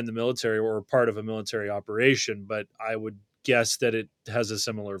never been in the military or part of a military operation, but I would guess that it has a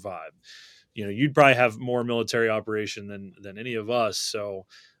similar vibe. You know, you'd probably have more military operation than any of us. So,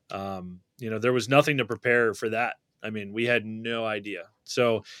 there was nothing to prepare for that. I mean, we had no idea.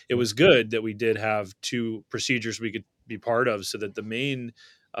 So it was good that we did have two procedures we could be part of, so that the main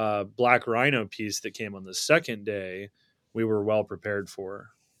black rhino piece that came on the second day, we were well prepared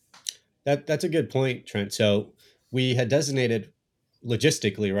for. That's a good point, Trent. So we had designated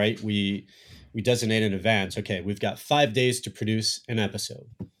logistically, right? We designated in advance. Okay, we've got 5 days to produce an episode.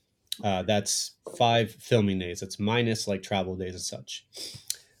 That's 5 filming days. That's minus like travel days and such.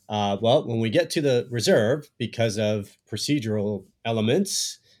 Well, when we get to the reserve, because of procedural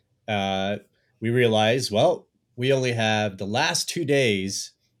elements, uh, we realize, well, we only have the last 2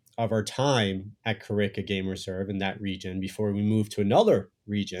 days of our time at Carica Game Reserve in that region before we move to another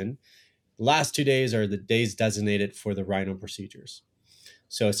region. The last 2 days are the days designated for the rhino procedures.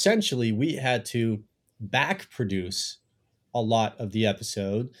 So essentially, we had to back produce a lot of the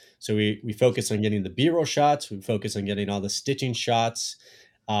episode. So we focus on getting the B-roll shots. We focus on getting all the stitching shots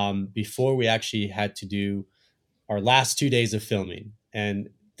before we actually had to do our last 2 days of filming. And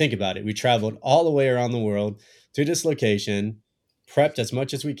think about it. We traveled all the way around the world to this location, prepped as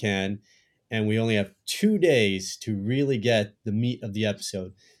much as we can, and we only have 2 days to really get the meat of the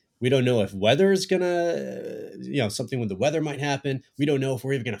episode. We don't know if weather is gonna, something with the weather might happen. We don't know if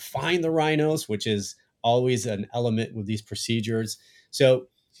we're even gonna find the rhinos, which is always an element with these procedures. So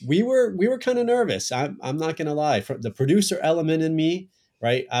we were kind of nervous. I'm not gonna lie. For the producer element in me,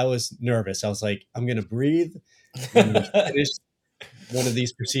 right? I was nervous. I was like, I'm gonna breathe when we finish one of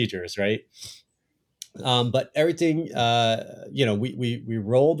these procedures, right? But everything, we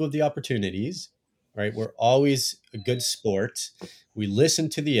rolled with the opportunities, right? We're always a good sport. We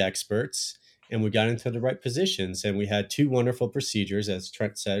listened to the experts, and we got into the right positions. And we had two wonderful procedures, as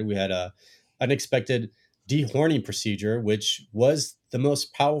Trent said. We had a unexpected dehorning procedure, which was the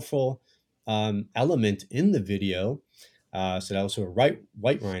most powerful element in the video. So that was a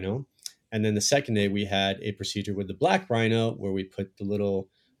white rhino. And then the second day, we had a procedure with the black rhino where we put the little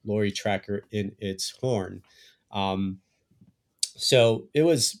lorry tracker in its horn. Um, so it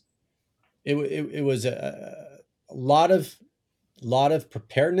was a lot of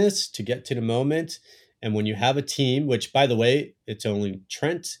preparedness to get to the moment. And when you have a team, which by the way, it's only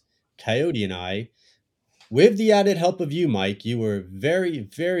Trent, Coyote, and I, with the added help of you, Mike, you were very,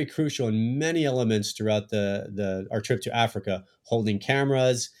 very crucial in many elements throughout the our trip to Africa, holding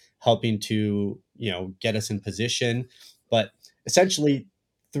cameras, helping to get us in position. But essentially,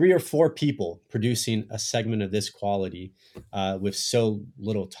 3 or 4 people producing a segment of this quality with so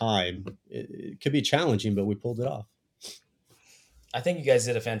little time, it could be challenging, but we pulled it off. I think you guys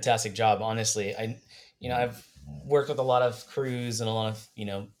did a fantastic job, honestly. I've worked with a lot of crews and a lot of,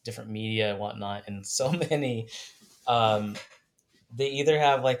 different media and whatnot, and so many, um, they either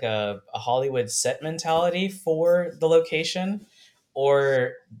have like a Hollywood set mentality for the location,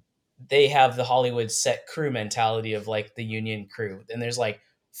 or they have the Hollywood set crew mentality of like the union crew. And there's like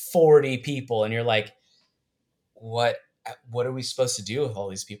 40 people, and you're like, what what are we supposed to do with all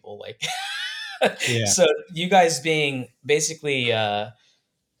these people? Like, Yeah. so you guys being basically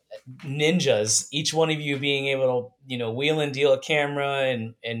ninjas, each one of you being able to, wheel and deal a camera,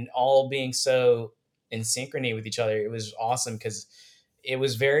 and all being so in synchrony with each other. It was awesome because it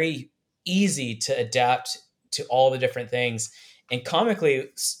was very easy to adapt to all the different things. And comically,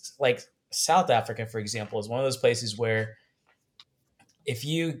 like South Africa, for example, is one of those places where if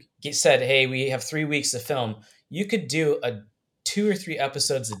you get said, hey, we have 3 weeks to film, you could do a 2 or 3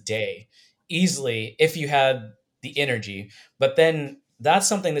 episodes a day easily if you had the energy. But then that's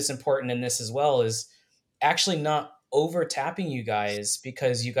something that's important in this as well, is actually not over tapping you guys,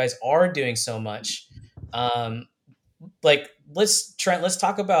 because you guys are doing so much. Like let's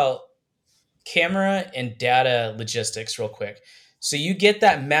talk about camera and data logistics real quick. So you get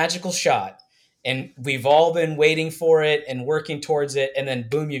that magical shot, and we've all been waiting for it and working towards it, and then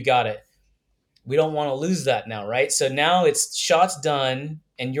boom, you got it. We don't want to lose that now, right? So now it's shots done,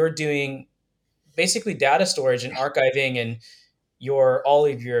 and you're doing basically data storage and archiving and your all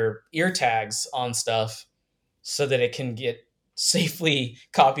of your ear tags on stuff so that it can get safely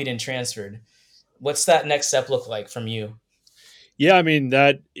copied and transferred. What's that next step look like from you? Yeah, I mean,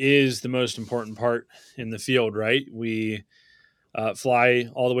 that is the most important part in the field, right? We fly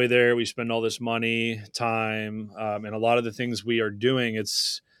all the way there. We spend all this money, time, and a lot of the things we are doing,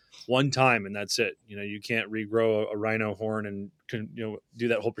 it's one time and that's it. You can't regrow a rhino horn and do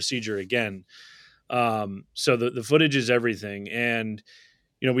that whole procedure again. So the footage is everything, and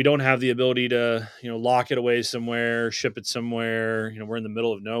we don't have the ability to lock it away somewhere, ship it somewhere. We're in the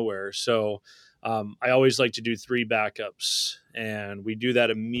middle of nowhere, so I always like to do 3 backups, and we do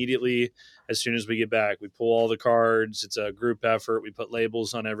that immediately as soon as we get back. We pull all the cards. It's a group effort. We put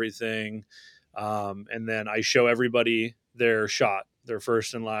labels on everything, and then I show everybody their shot, their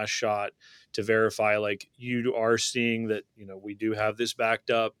first and last shot, to verify, like, you are seeing that we do have this backed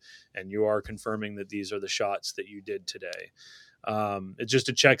up, and you are confirming that these are the shots that you did today. It's just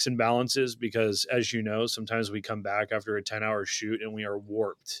a checks and balances, because as you know, sometimes we come back after a 10-hour shoot and we are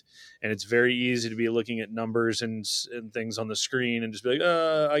warped, and it's very easy to be looking at numbers and things on the screen and just be like,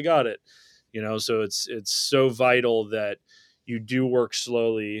 I got it. So it's so vital that you do work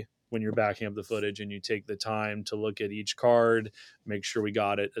slowly when you're backing up the footage, and you take the time to look at each card, make sure we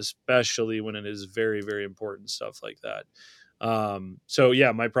got it, especially when it is very, very important stuff like that. So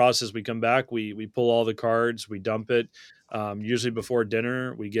yeah, my process, we come back, we pull all the cards, we dump it. Usually before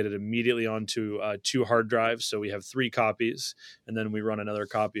dinner, we get it immediately onto 2 hard drives. So we have 3 copies, and then we run another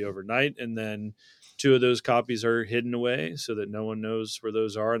copy overnight. And then 2 of those copies are hidden away so that no one knows where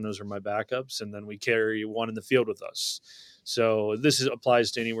those are. And those are my backups. And then we carry 1 in the field with us. So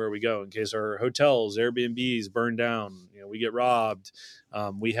applies to anywhere we go, in case our hotels, Airbnbs burn down, we get robbed.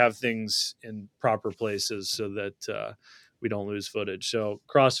 We have things in proper places so that we don't lose footage. So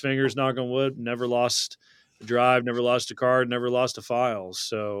cross fingers, knock on wood, never lost a drive, never lost a card, never lost a file.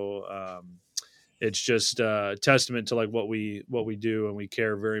 So it's just a testament to like what we do, and we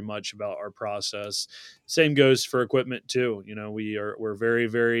care very much about our process. Same goes for equipment too. We're very,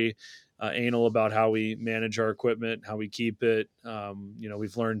 very anal about how we manage our equipment, how we keep it.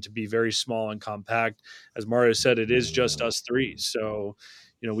 We've learned to be very small and compact. As Mario said, it is just us 3. So,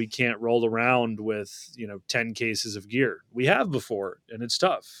 we can't roll around with, 10 cases of gear. We have before, and it's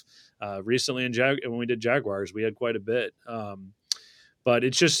tough. Recently when we did Jaguars, we had quite a bit. But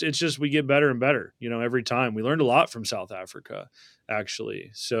it's just we get better and better, every time. We learned a lot from South Africa, actually.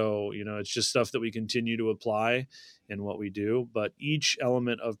 So, it's just stuff that we continue to apply in what we do. But each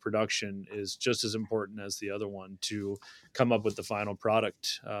element of production is just as important as the other one to come up with the final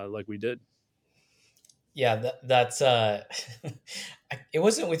product, like we did. Yeah, that's it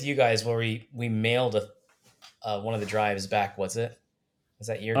wasn't with you guys where we mailed one of the drives back, was it? Was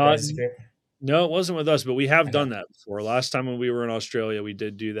that your Uh, guys' group? No, it wasn't with us, but we have Okay. done that before. Last time when we were in Australia, we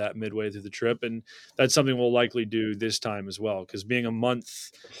did do that midway through the trip, and that's something we'll likely do this time as well. Because being a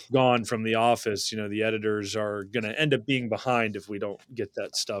month gone from the office, the editors are going to end up being behind if we don't get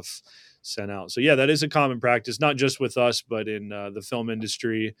that stuff sent out. So yeah, that is a common practice, not just with us, but in the film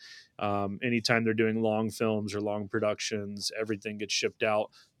industry. Anytime they're doing long films or long productions, everything gets shipped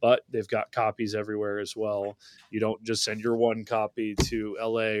out, but they've got copies everywhere as well. You don't just send your one copy to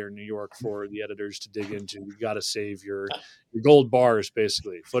LA or New York for the editors to dig into. You got to save your gold bars,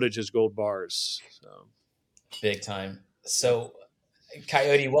 basically. Footage is gold bars. So. Big time. So,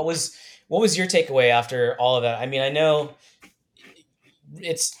 Coyote, what was your takeaway after all of that? I mean, I know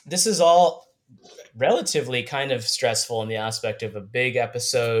this is all relatively kind of stressful in the aspect of a big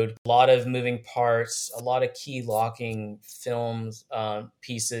episode, a lot of moving parts, a lot of key locking films,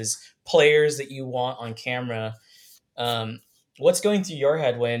 pieces, players that you want on camera. What's going through your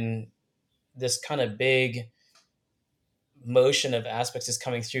head when this kind of big motion of aspects is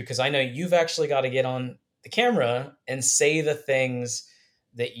coming through? Because I know you've actually got to get on the camera and say the things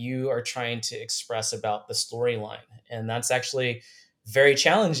that you are trying to express about the storyline. And that's actually very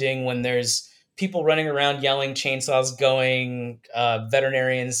challenging when there's people running around yelling, chainsaws going,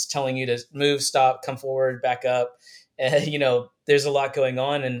 veterinarians telling you to move, stop, come forward, back up. There's a lot going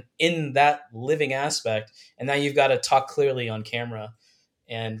on, and in that living aspect, and now you've got to talk clearly on camera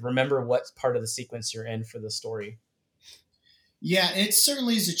and remember what part of the sequence you're in for the story. Yeah, it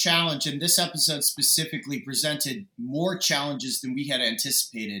certainly is a challenge, and this episode specifically presented more challenges than we had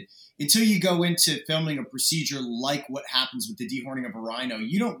anticipated. Until you go into filming a procedure like what happens with the dehorning of a rhino,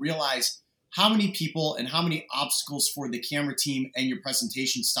 you don't realize how many people and how many obstacles for the camera team and your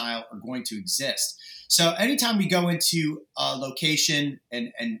presentation style are going to exist. So anytime we go into a location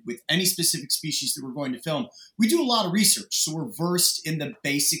and with any specific species that we're going to film, we do a lot of research. So we're versed in the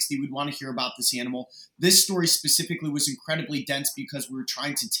basics that we'd want to hear about this animal. This story specifically was incredibly dense because we were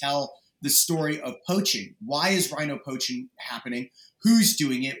trying to tell the story of poaching. Why is rhino poaching happening? Who's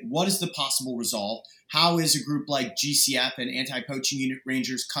doing it? What is the possible resolve? How is a group like GCF and Anti-Poaching Unit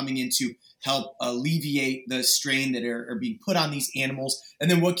Rangers coming in to help alleviate the strain that are being put on these animals?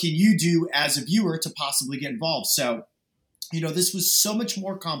 And then what can you do as a viewer to possibly get involved? So, this was so much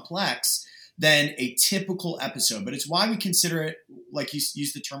more complex than a typical episode, but it's why we consider it, like you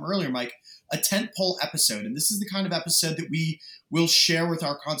used the term earlier, Mike, a tentpole episode. And this is the kind of episode that we will share with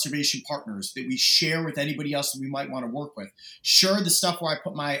our conservation partners, that we share with anybody else that we might want to work with. Sure, the stuff where I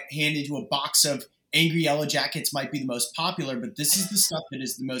put my hand into a box of Angry Yellow Jackets might be the most popular, but this is the stuff that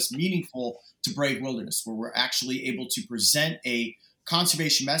is the most meaningful to Brave Wilderness, where we're actually able to present a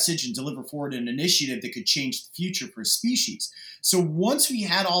conservation message and deliver forward an initiative that could change the future for a species. So once we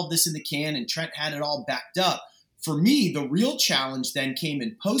had all this in the can and Trent had it all backed up, for me, the real challenge then came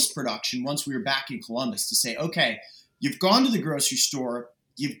in post-production once we were back in Columbus to say, okay, you've gone to the grocery store,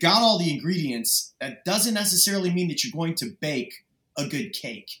 you've got all the ingredients. That doesn't necessarily mean that you're going to bake a good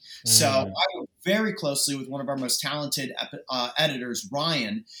cake. So I worked very closely with one of our most talented editors,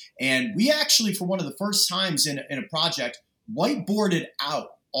 Ryan, and we actually, for one of the first times in a project, whiteboarded out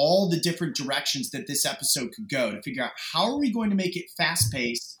all the different directions that this episode could go to figure out how are we going to make it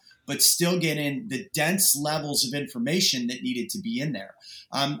fast-paced but still get in the dense levels of information that needed to be in there.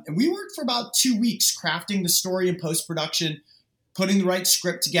 And we worked for about 2 weeks crafting the story in post-production, putting the right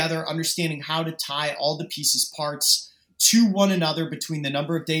script together, understanding how to tie all the pieces, parts to one another between the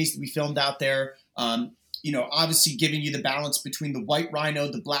number of days that we filmed out there. Obviously giving you the balance between the white rhino,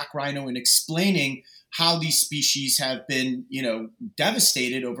 the black rhino, and explaining how these species have been,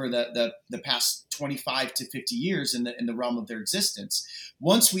 devastated over the past 25 to 50 years in the realm of their existence.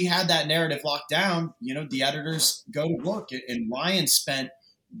 Once we had that narrative locked down, the editors go to work, and Ryan spent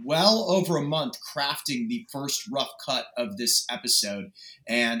well over a month crafting the first rough cut of this episode.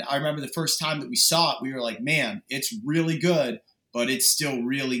 And I remember the first time that we saw it, we were like, man, it's really good, but it still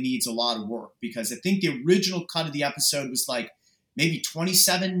really needs a lot of work, because I think the original cut of the episode was like maybe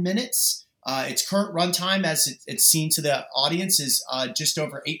 27 minutes. Its current runtime, as it's seen to the audience, is just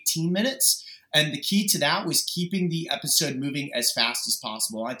over 18 minutes. And the key to that was keeping the episode moving as fast as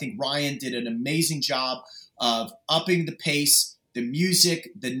possible. I think Ryan did an amazing job of upping the pace, the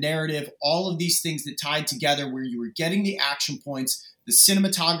music, the narrative, all of these things that tied together where you were getting the action points, the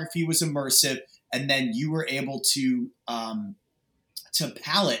cinematography was immersive, and then you were able to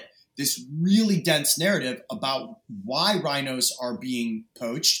palette this really dense narrative about why rhinos are being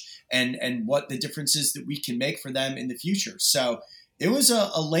poached and what the differences that we can make for them in the future. So it was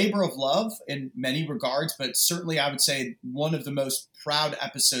a labor of love in many regards, but certainly I would say one of the most proud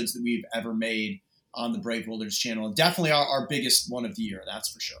episodes that we've ever made on the Brave Wilderness channel. And definitely our biggest one of the year, that's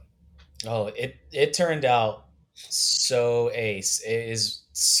for sure. Oh, it turned out so ace. It is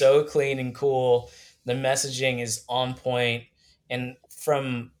so clean and cool. The messaging is on point. And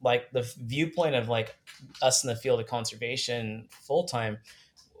from like the viewpoint of like us in the field of conservation full time,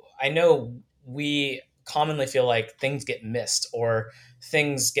 I know we commonly feel like things get missed or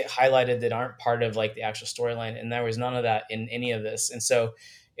things get highlighted that aren't part of like the actual storyline, and there was none of that in any of this. And so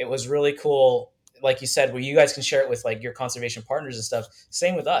it was really cool, like you said, where you guys can share it with like your conservation partners and stuff.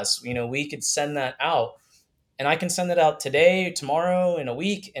 Same with us, we could send that out, and I can send it out today, tomorrow, in a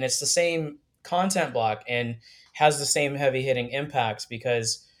week, and it's the same content block and has the same heavy hitting impacts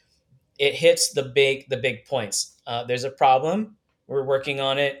because it hits the big points. There's a problem. We're working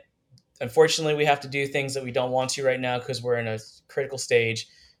on it. Unfortunately, we have to do things that we don't want to right now because we're in a critical stage,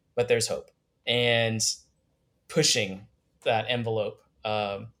 but there's hope. And pushing that envelope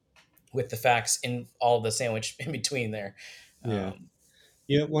with the facts in all the sandwich in between there. Yeah.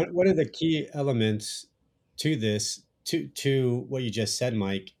 Um, One of the key elements to this, to what you just said,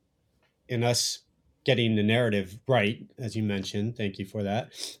 Mike, in us getting the narrative right, as you mentioned, thank you for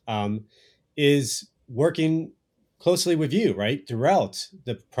that, is working closely with you, right, throughout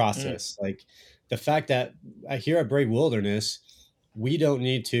the mm, process. Like the fact that here at Brave Wilderness, we don't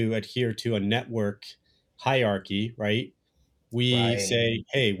need to adhere to a network hierarchy, right? We right. say,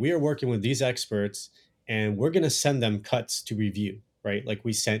 hey, we are working with these experts and we're going to send them cuts to review, right? Like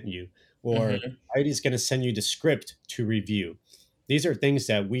we sent you, or Hmm. Heidi's going to send you the script to review. These are things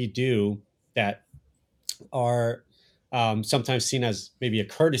that we do that are sometimes seen as maybe a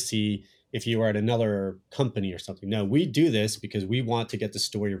courtesy if you are at another company or something. No, we do this because we want to get the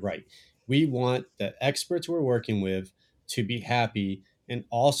story right. We want the experts we're working with to be happy and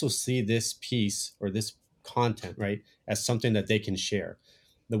also see this piece or this content, right, as something that they can share.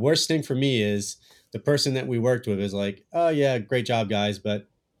 The worst thing for me is the person that we worked with is like, oh, yeah, great job, guys, but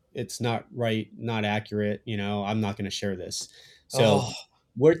it's not right, not accurate. I'm not going to share this. So Oh,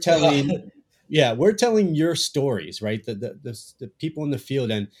 we're telling God. yeah, we're telling your stories, right? The people in the field,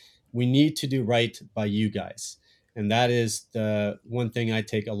 and we need to do right by you guys. And that is the one thing I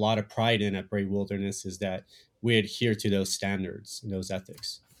take a lot of pride in at Brave Wilderness is that we adhere to those standards and those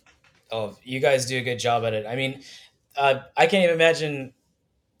ethics. Oh, you guys do a good job at it. I mean, I can't even imagine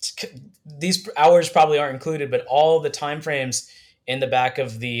these hours probably aren't included, but all the time frames in the back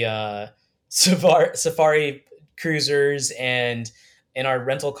of the safari cruisers and in our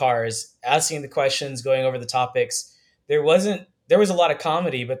rental cars, asking the questions, going over the topics. There was a lot of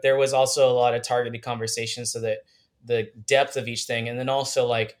comedy, but there was also a lot of targeted conversation, so that the depth of each thing, and then also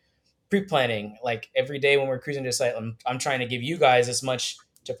like pre-planning, like every day when we're cruising to a site, I'm trying to give you guys as much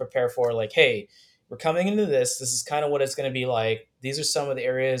to prepare for, like, hey, we're coming into this is kind of what it's going to be like. These are some of the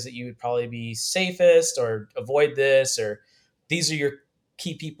areas that you would probably be safest, or avoid this, or these are your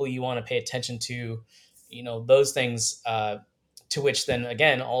key people you want to pay attention to, those things, to which then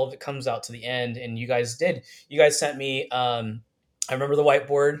again all of it comes out to the end. And you guys sent me, I remember the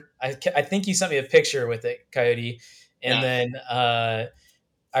whiteboard. I think you sent me a picture with it, Coyote. And Yeah. then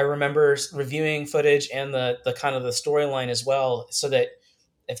I remember reviewing footage and the kind of the storyline as well, so that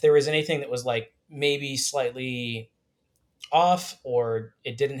if there was anything that was like maybe slightly off or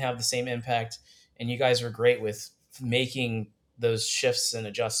it didn't have the same impact, and you guys were great with making those shifts and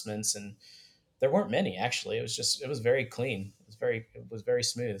adjustments, and there weren't many actually. It was very clean. It was very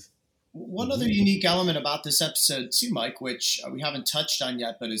smooth. One other Mhm. unique element about this episode, too, Mike, which we haven't touched on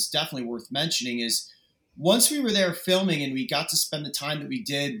yet, but is definitely worth mentioning, is once we were there filming and we got to spend the time that we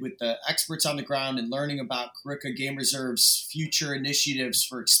did with the experts on the ground and learning about Corica Game Reserve's future initiatives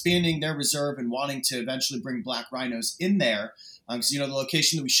for expanding their reserve and wanting to eventually bring black rhinos in there. Because, the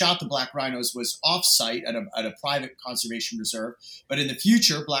location that we shot the black rhinos was off-site at a private conservation reserve. But in the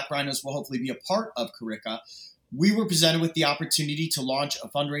future, black rhinos will hopefully be a part of Corica. We were presented with the opportunity to launch a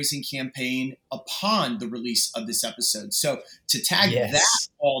fundraising campaign upon the release of this episode. So to tag that Yes.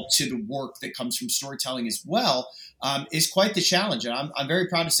 all to the work that comes from storytelling as well is quite the challenge. And I'm very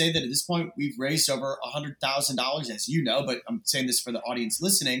proud to say that at this point we've raised over $100,000, as you know, but I'm saying this for the audience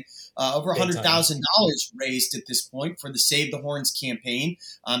listening, over Big time. $100,000 raised at this point for the Save the Horns campaign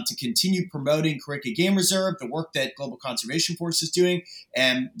to continue promoting Corica Game Reserve, the work that Global Conservation Force is doing,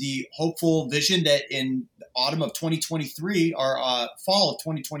 and the hopeful vision that in autumn of 2023 or fall of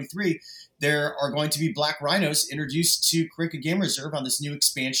 2023, there are going to be black rhinos introduced to Corica Game Reserve on this new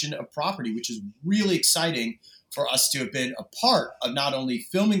expansion of property, which is really exciting for us to have been a part of not only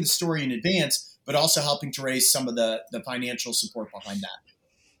filming the story in advance, but also helping to raise some of the financial support behind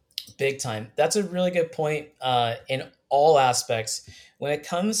that. Big time. That's a really good point, in all aspects. When it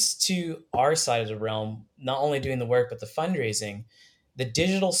comes to our side of the realm, not only doing the work, but the fundraising, the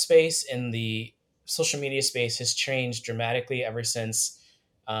digital space and the social media space has changed dramatically ever since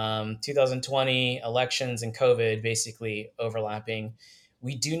 2020 elections and COVID basically overlapping.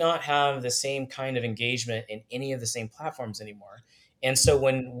 We do not have the same kind of engagement in any of the same platforms anymore. And so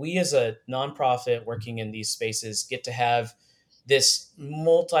when we as a nonprofit working in these spaces get to have this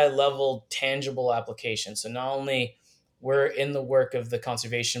multi-level tangible application, so not only we're in the work of the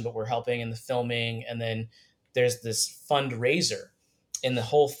conservation, but we're helping in the filming, and then there's this fundraiser in the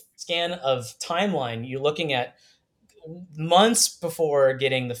whole scan of timeline. You're looking at months before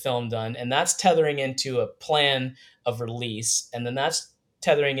getting the film done, and that's tethering into a plan of release, and then that's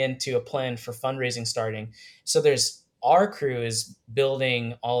tethering into a plan for fundraising starting. So there's our crew is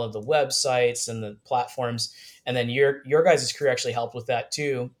building all of the websites and the platforms, and then your guys' crew actually helped with that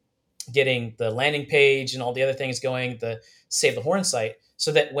too, getting the landing page and all the other things going, the Save the Horn site,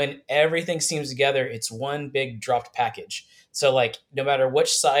 so that when everything seems together, it's one big dropped package. So like no matter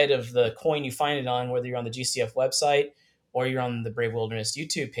which side of the coin you find it on, whether you're on the GCF website or you're on the Brave Wilderness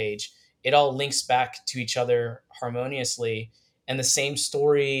YouTube page, it all links back to each other harmoniously. And the same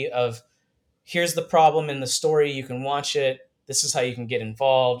story of here's the problem in the story, you can watch it, this is how you can get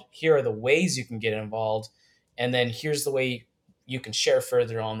involved, here are the ways you can get involved, and then here's the way you can share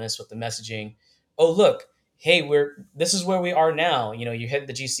further on this with the messaging. Oh look, hey, this is where we are now. You hit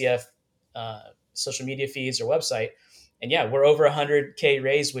the GCF social media feeds or website, and yeah, we're over 100K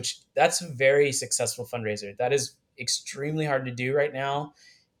raised, which that's a very successful fundraiser. That is extremely hard to do right now,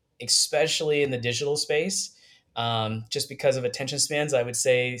 especially in the digital space. Just because of attention spans, I would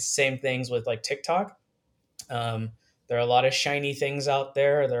say same things with like TikTok. There are a lot of shiny things out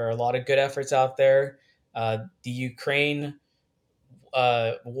there. There are a lot of good efforts out there. The Ukraine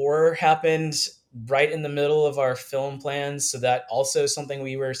war happened right in the middle of our film plans, so that also is something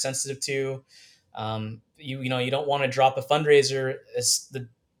we were sensitive to. You don't want to drop a fundraiser as the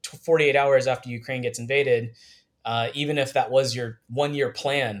 48 hours after Ukraine gets invaded, even if that was your 1 year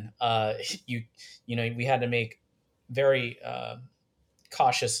plan. We had to make very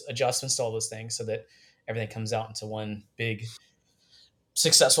cautious adjustments to all those things so that everything comes out into one big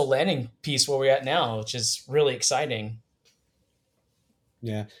successful landing piece where we're at now, which is really exciting.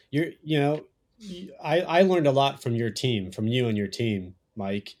 Yeah, I learned a lot from your team, from you and your team,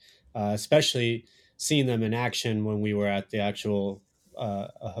 Mike, especially seeing them in action when we were at the actual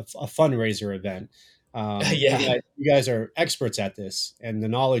a fundraiser event. Yeah. You guys are experts at this, and the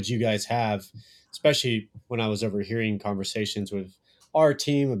knowledge you guys have, especially when I was overhearing conversations with our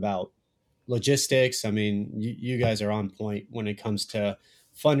team about logistics. I mean, you guys are on point when it comes to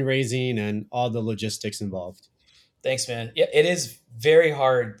fundraising and all the logistics involved. Thanks, man. Yeah, it is very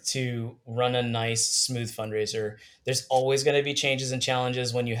hard to run a nice, smooth fundraiser. There's always going to be changes and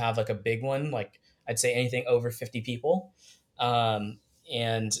challenges when you have like a big one, like I'd say anything over 50 people.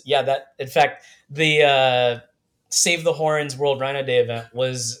 And yeah, that in fact, the Save the Horns World Rhino Day event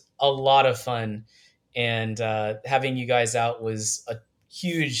was a lot of fun, and having you guys out was a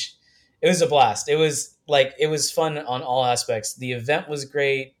huge. It was a blast. It was fun on all aspects. The event was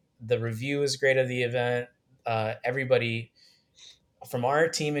great. The review was great of the event. Everybody from our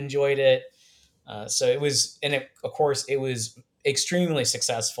team enjoyed it. So it was, of course, it was extremely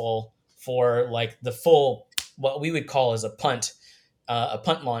successful for like the full, what we would call as a punt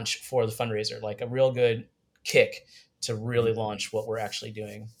launch for the fundraiser, like a real good kick to really launch what we're actually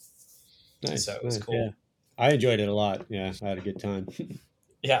doing. Nice. So it was cool. Yeah. I enjoyed it a lot. Yeah, I had a good time.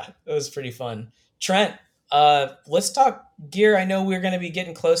 Yeah, it was pretty fun. Trent, let's talk gear. I know we're going to be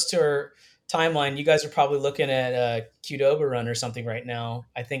getting close to our timeline. You guys are probably looking at a Qdoba run or something right now.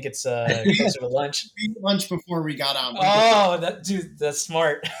 I think it's closer to lunch. We ate lunch before we got on. That's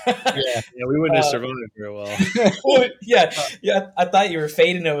smart. Yeah, we wouldn't have survived very well. yeah. I thought you were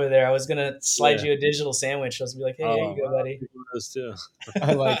fading over there. I was gonna slide you a digital sandwich. I was gonna be like, hey, here you go, buddy. Those too.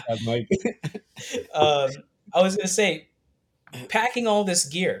 I like that, Mike. I was gonna say, packing all this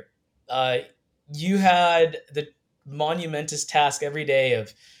gear, you had the monumentous task every day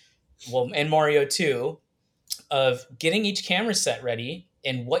of, and Mario too, of getting each camera set ready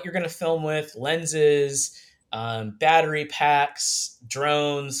and what you're going to film with, lenses, battery packs,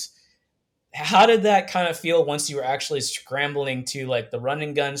 drones. How did that kind of feel once you were actually scrambling to like the run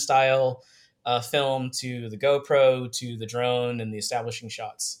and gun style film, to the GoPro, to the drone and the establishing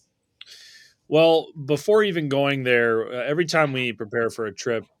shots? Well, before even going there, every time we prepare for a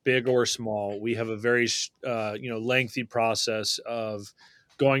trip, big or small, we have a very lengthy process of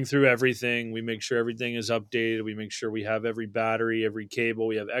going through everything. We make sure everything is updated. We make sure we have every battery, every cable.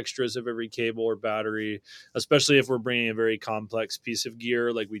 We have extras of every cable or battery, especially if we're bringing a very complex piece of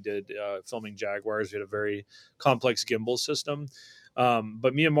gear like we did filming Jaguars. We had a very complex gimbal system.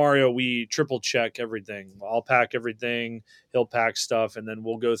 But me and Mario, we triple check everything. I'll pack everything, he'll pack stuff, and then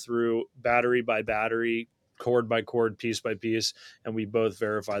we'll go through battery by battery, cord by cord, piece by piece, and we both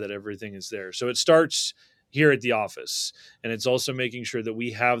verify that everything is there. So it starts here at the office. And it's also making sure that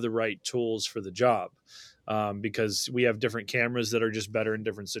we have the right tools for the job. Because we have different cameras that are just better in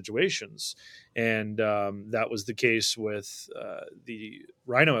different situations. And that was the case with the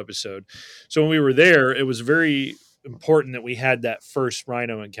rhino episode. So when we were there, it was very important that we had that first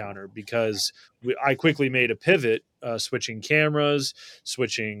rhino encounter, because I quickly made a pivot, switching cameras,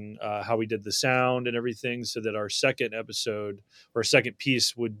 switching how we did the sound and everything, so that our second episode or second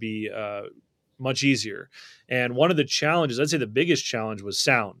piece would be much easier. And one of the challenges, I'd say the biggest challenge, was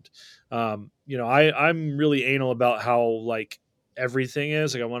sound. I'm really anal about how like everything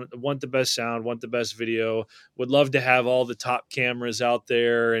is. Like I want the best sound, want the best video, would love to have all the top cameras out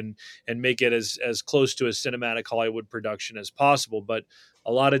there and make it as close to a cinematic Hollywood production as possible. But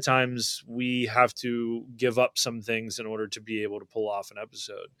a lot of times we have to give up some things in order to be able to pull off an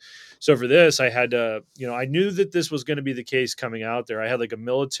episode. So for this, I had to, I knew that this was going to be the case coming out there. I had like a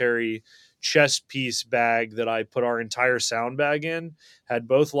military chest piece bag that I put our entire sound bag in, had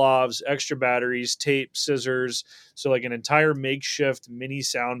both lavs, extra batteries, tape, scissors. So like an entire makeshift mini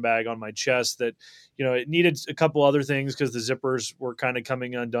sound bag on my chest that, it needed a couple other things because the zippers were kind of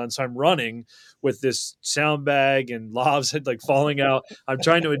coming undone. So I'm running with this sound bag and lavs had like falling out. I'm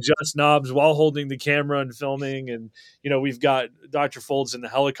trying to adjust knobs while holding the camera and filming. And, we've got Dr. Folds in the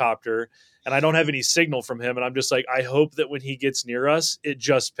helicopter and I don't have any signal from him. And I'm just like, I hope that when he gets near us, it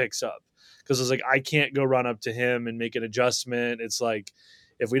just picks up. Because I was like, I can't go run up to him and make an adjustment. It's like,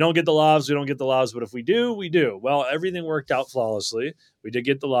 if we don't get the lavs, we don't get the lavs. But if we do, we do. Well, everything worked out flawlessly. We did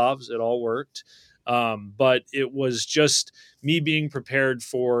get the lavs. It all worked. But it was just me being prepared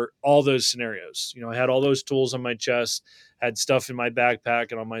for all those scenarios. I had all those tools on my chest, had stuff in my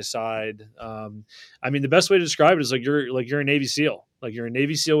backpack and on my side. The best way to describe it is like you're a Navy SEAL. Like you're a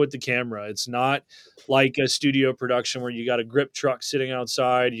Navy SEAL with the camera. It's not like a studio production where you got a grip truck sitting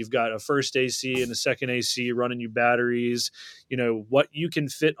outside. You've got a first AC and a second AC running you batteries. What you can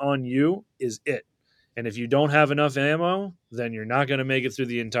fit on you is it. And if you don't have enough ammo, then you're not going to make it through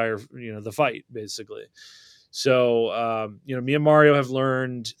the entire, the fight, basically. So, me and Mario have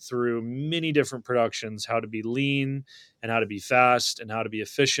learned through many different productions how to be lean and how to be fast and how to be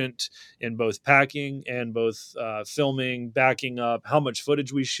efficient in both packing and both filming, backing up, how much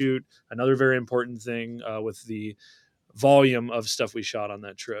footage we shoot. Another very important thing with the volume of stuff we shot on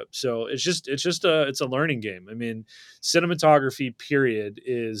that trip. So it's a learning game. Cinematography period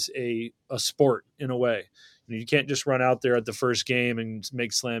is a sport in a way. You can't just run out there at the first game and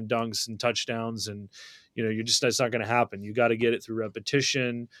make slam dunks and touchdowns and that's not going to happen. You got to get it through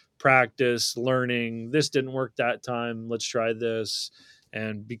repetition, practice, learning. This didn't work that time. Let's try this.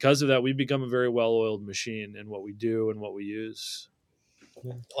 And because of that, we've become a very well-oiled machine in what we do and what we use.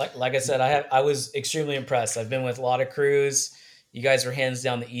 Like I said, I was extremely impressed. I've been with a lot of crews. You guys were hands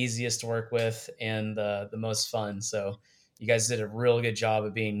down the easiest to work with and the most fun. So you guys did a real good job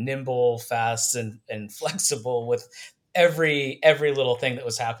of being nimble, fast, and flexible with every little thing that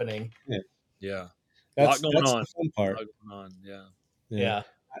was happening. Yeah. That's going on. The fun part. Going on. Yeah.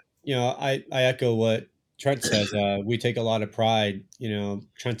 I echo what Trent says. We take a lot of pride,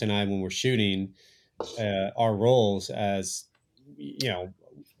 Trent and I, when we're shooting our roles as,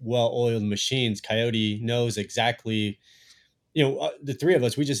 well-oiled machines. Coyote knows exactly, the three of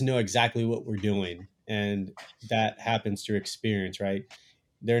us, we just know exactly what we're doing. And that happens through experience, right?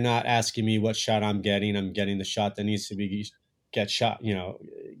 They're not asking me what shot I'm getting. I'm getting the shot that needs to get shot,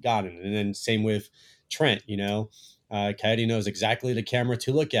 gotten. And then same with Trent, Coyote knows exactly the camera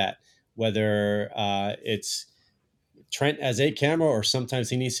to look at, whether it's Trent as a camera or sometimes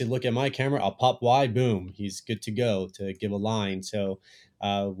he needs to look at my camera. I'll pop wide, boom, he's good to go to give a line. So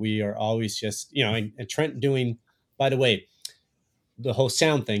we are always just, and Trent doing, by the way, the whole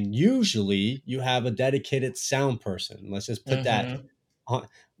sound thing. Usually you have a dedicated sound person. Let's just put that on.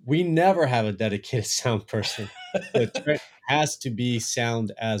 We never have a dedicated sound person. So Trent has to be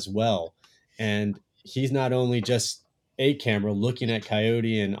sound as well. And he's not only just a camera looking at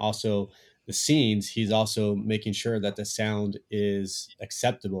Coyote and also the scenes, he's also making sure that the sound is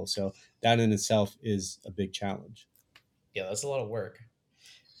acceptable. So that in itself is a big challenge. Yeah, that's a lot of work.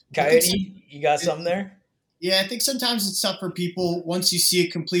 Coyote, you got something there? Yeah, I think sometimes it's tough for people. Once you see a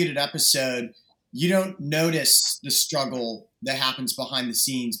completed episode, you don't notice the struggle that happens behind the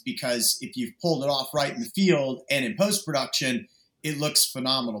scenes, because if you've pulled it off right in the field and in post-production, it looks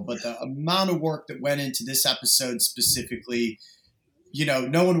phenomenal. But the amount of work that went into this episode specifically,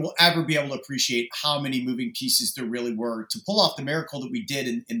 no one will ever be able to appreciate how many moving pieces there really were to pull off the miracle that we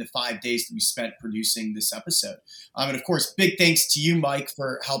did in the 5 days that we spent producing this episode. And of course, big thanks to you, Mike,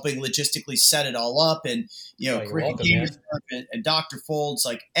 for helping logistically set it all up. And, you're welcome, man. And Dr. Folds,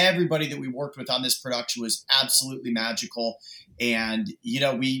 like everybody that we worked with on this production was absolutely magical. And,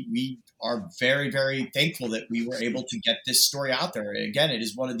 we are very, very thankful that we were able to get this story out there. And again, it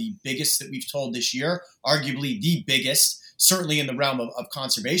is one of the biggest that we've told this year, arguably the biggest, certainly in the realm of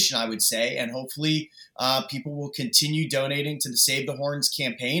conservation, I would say. And hopefully people will continue donating to the Save the Horns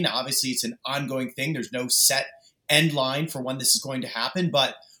campaign. Obviously, it's an ongoing thing. There's no set end line for when this is going to happen.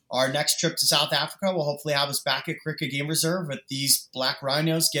 But our next trip to South Africa will hopefully have us back at Kariega Game Reserve with these black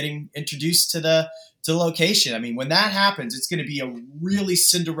rhinos getting introduced to the location. I mean, when that happens, it's going to be a really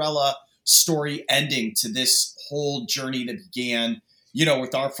Cinderella story ending to this whole journey that began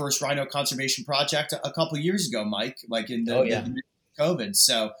with our first rhino conservation project a couple of years ago, Mike, like in the COVID.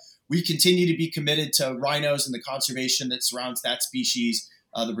 So we continue to be committed to rhinos and the conservation that surrounds that species,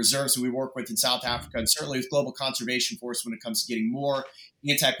 the reserves that we work with in South Africa, and certainly with Global Conservation Force when it comes to getting more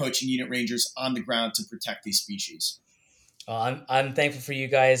anti-poaching unit rangers on the ground to protect these species. I'm thankful for you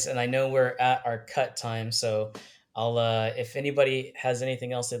guys, and I know we're at our cut time, so I'll if anybody has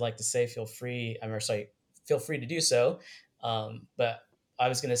anything else they'd like to say, feel free to do so. But I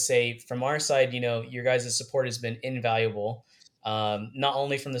was going to say from our side, your guys' support has been invaluable, not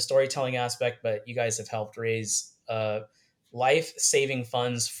only from the storytelling aspect, but you guys have helped raise life-saving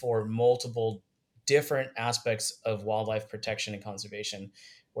funds for multiple different aspects of wildlife protection and conservation.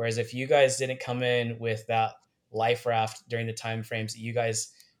 Whereas if you guys didn't come in with that life raft during the time frames that you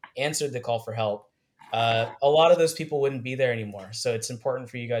guys answered the call for help, a lot of those people wouldn't be there anymore. So it's important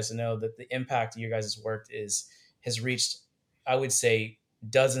for you guys to know that the impact of your guys' work has reached, I would say,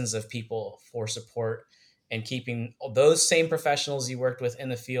 dozens of people for support and keeping those same professionals you worked with in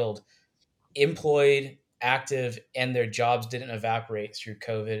the field employed, active, and their jobs didn't evaporate through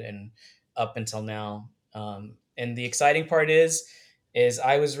COVID and up until now. And the exciting part is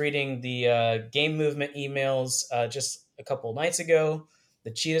I was reading the game movement emails just a couple of nights ago.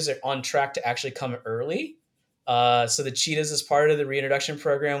 The cheetahs are on track to actually come early. So the cheetahs is part of the reintroduction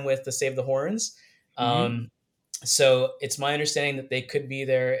program with the Save the Horns. Mm-hmm. So it's my understanding that they could be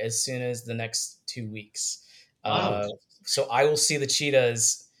there as soon as the next 2 weeks. Wow. So I will see the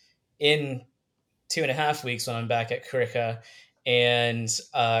cheetahs in 2.5 weeks when I'm back at Kariega, and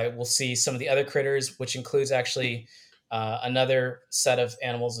we'll see some of the other critters, which includes actually another set of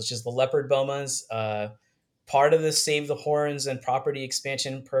animals, which is the leopard bomas. Part of the Save the Horns and property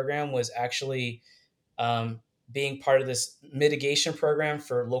expansion program was actually being part of this mitigation program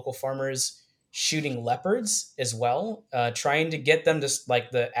for local farmers shooting leopards as well, trying to get them to,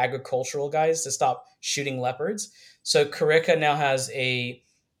 like the agricultural guys, to stop shooting leopards. So Kariega now has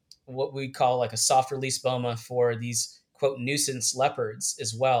what we call like a soft release boma for these quote nuisance leopards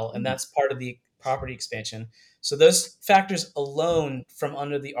as well. And that's part of the property expansion. So those factors alone from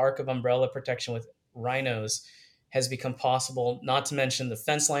under the arc of umbrella protection with rhinos has become possible, not to mention the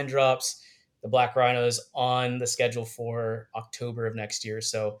fence line drops, the black rhinos on the schedule for October of next year.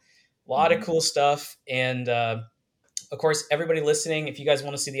 So a lot of cool stuff. And of course, everybody listening, if you guys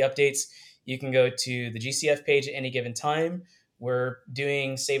want to see the updates, you can go to the GCF page at any given time. We're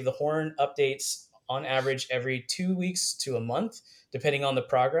doing Save the Horn updates on average every 2 weeks to a month, depending on the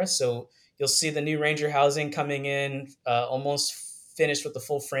progress. So you'll see the new ranger housing coming in, almost finished with the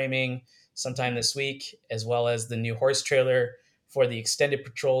full framing sometime this week, as well as the new horse trailer for the extended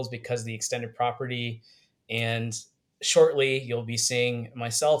patrols because the extended property. And shortly, you'll be seeing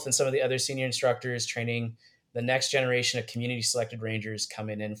myself and some of the other senior instructors training the next generation of community selected rangers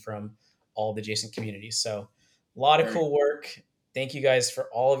coming in from all the adjacent communities. So a lot of cool work. Thank you guys for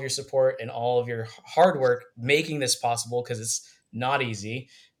all of your support and all of your hard work making this possible, because it's not easy.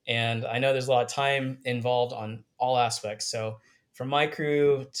 And I know there's a lot of time involved on all aspects. So from my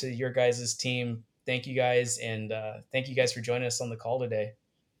crew to your guys' team, thank you guys. And thank you guys for joining us on the call today.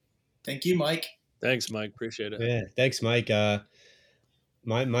 Thank you, Mike. Thanks, Mike. Appreciate it. Yeah, thanks, Mike.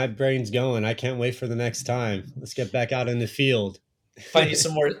 My brain's going. I can't wait for the next time. Let's get back out in the field. Find you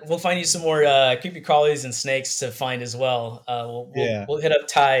some more. We'll find you some more creepy crawlies and snakes to find as well. We'll hit up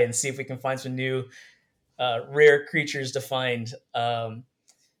Ty and see if we can find some new rare creatures to find.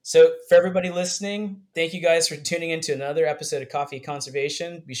 So for everybody listening, thank you guys for tuning in to another episode of Coffee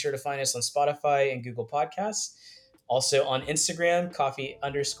Conservation. Be sure to find us on Spotify and Google Podcasts. Also on Instagram,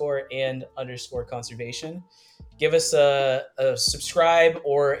 coffee_and_conservation. Give us a subscribe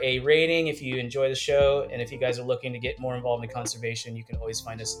or a rating if you enjoy the show. And if you guys are looking to get more involved in conservation, you can always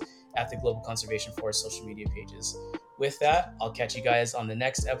find us at the Global Conservation Force social media pages. with that, I'll catch you guys on the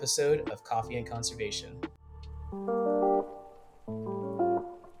next episode of Coffee and Conservation.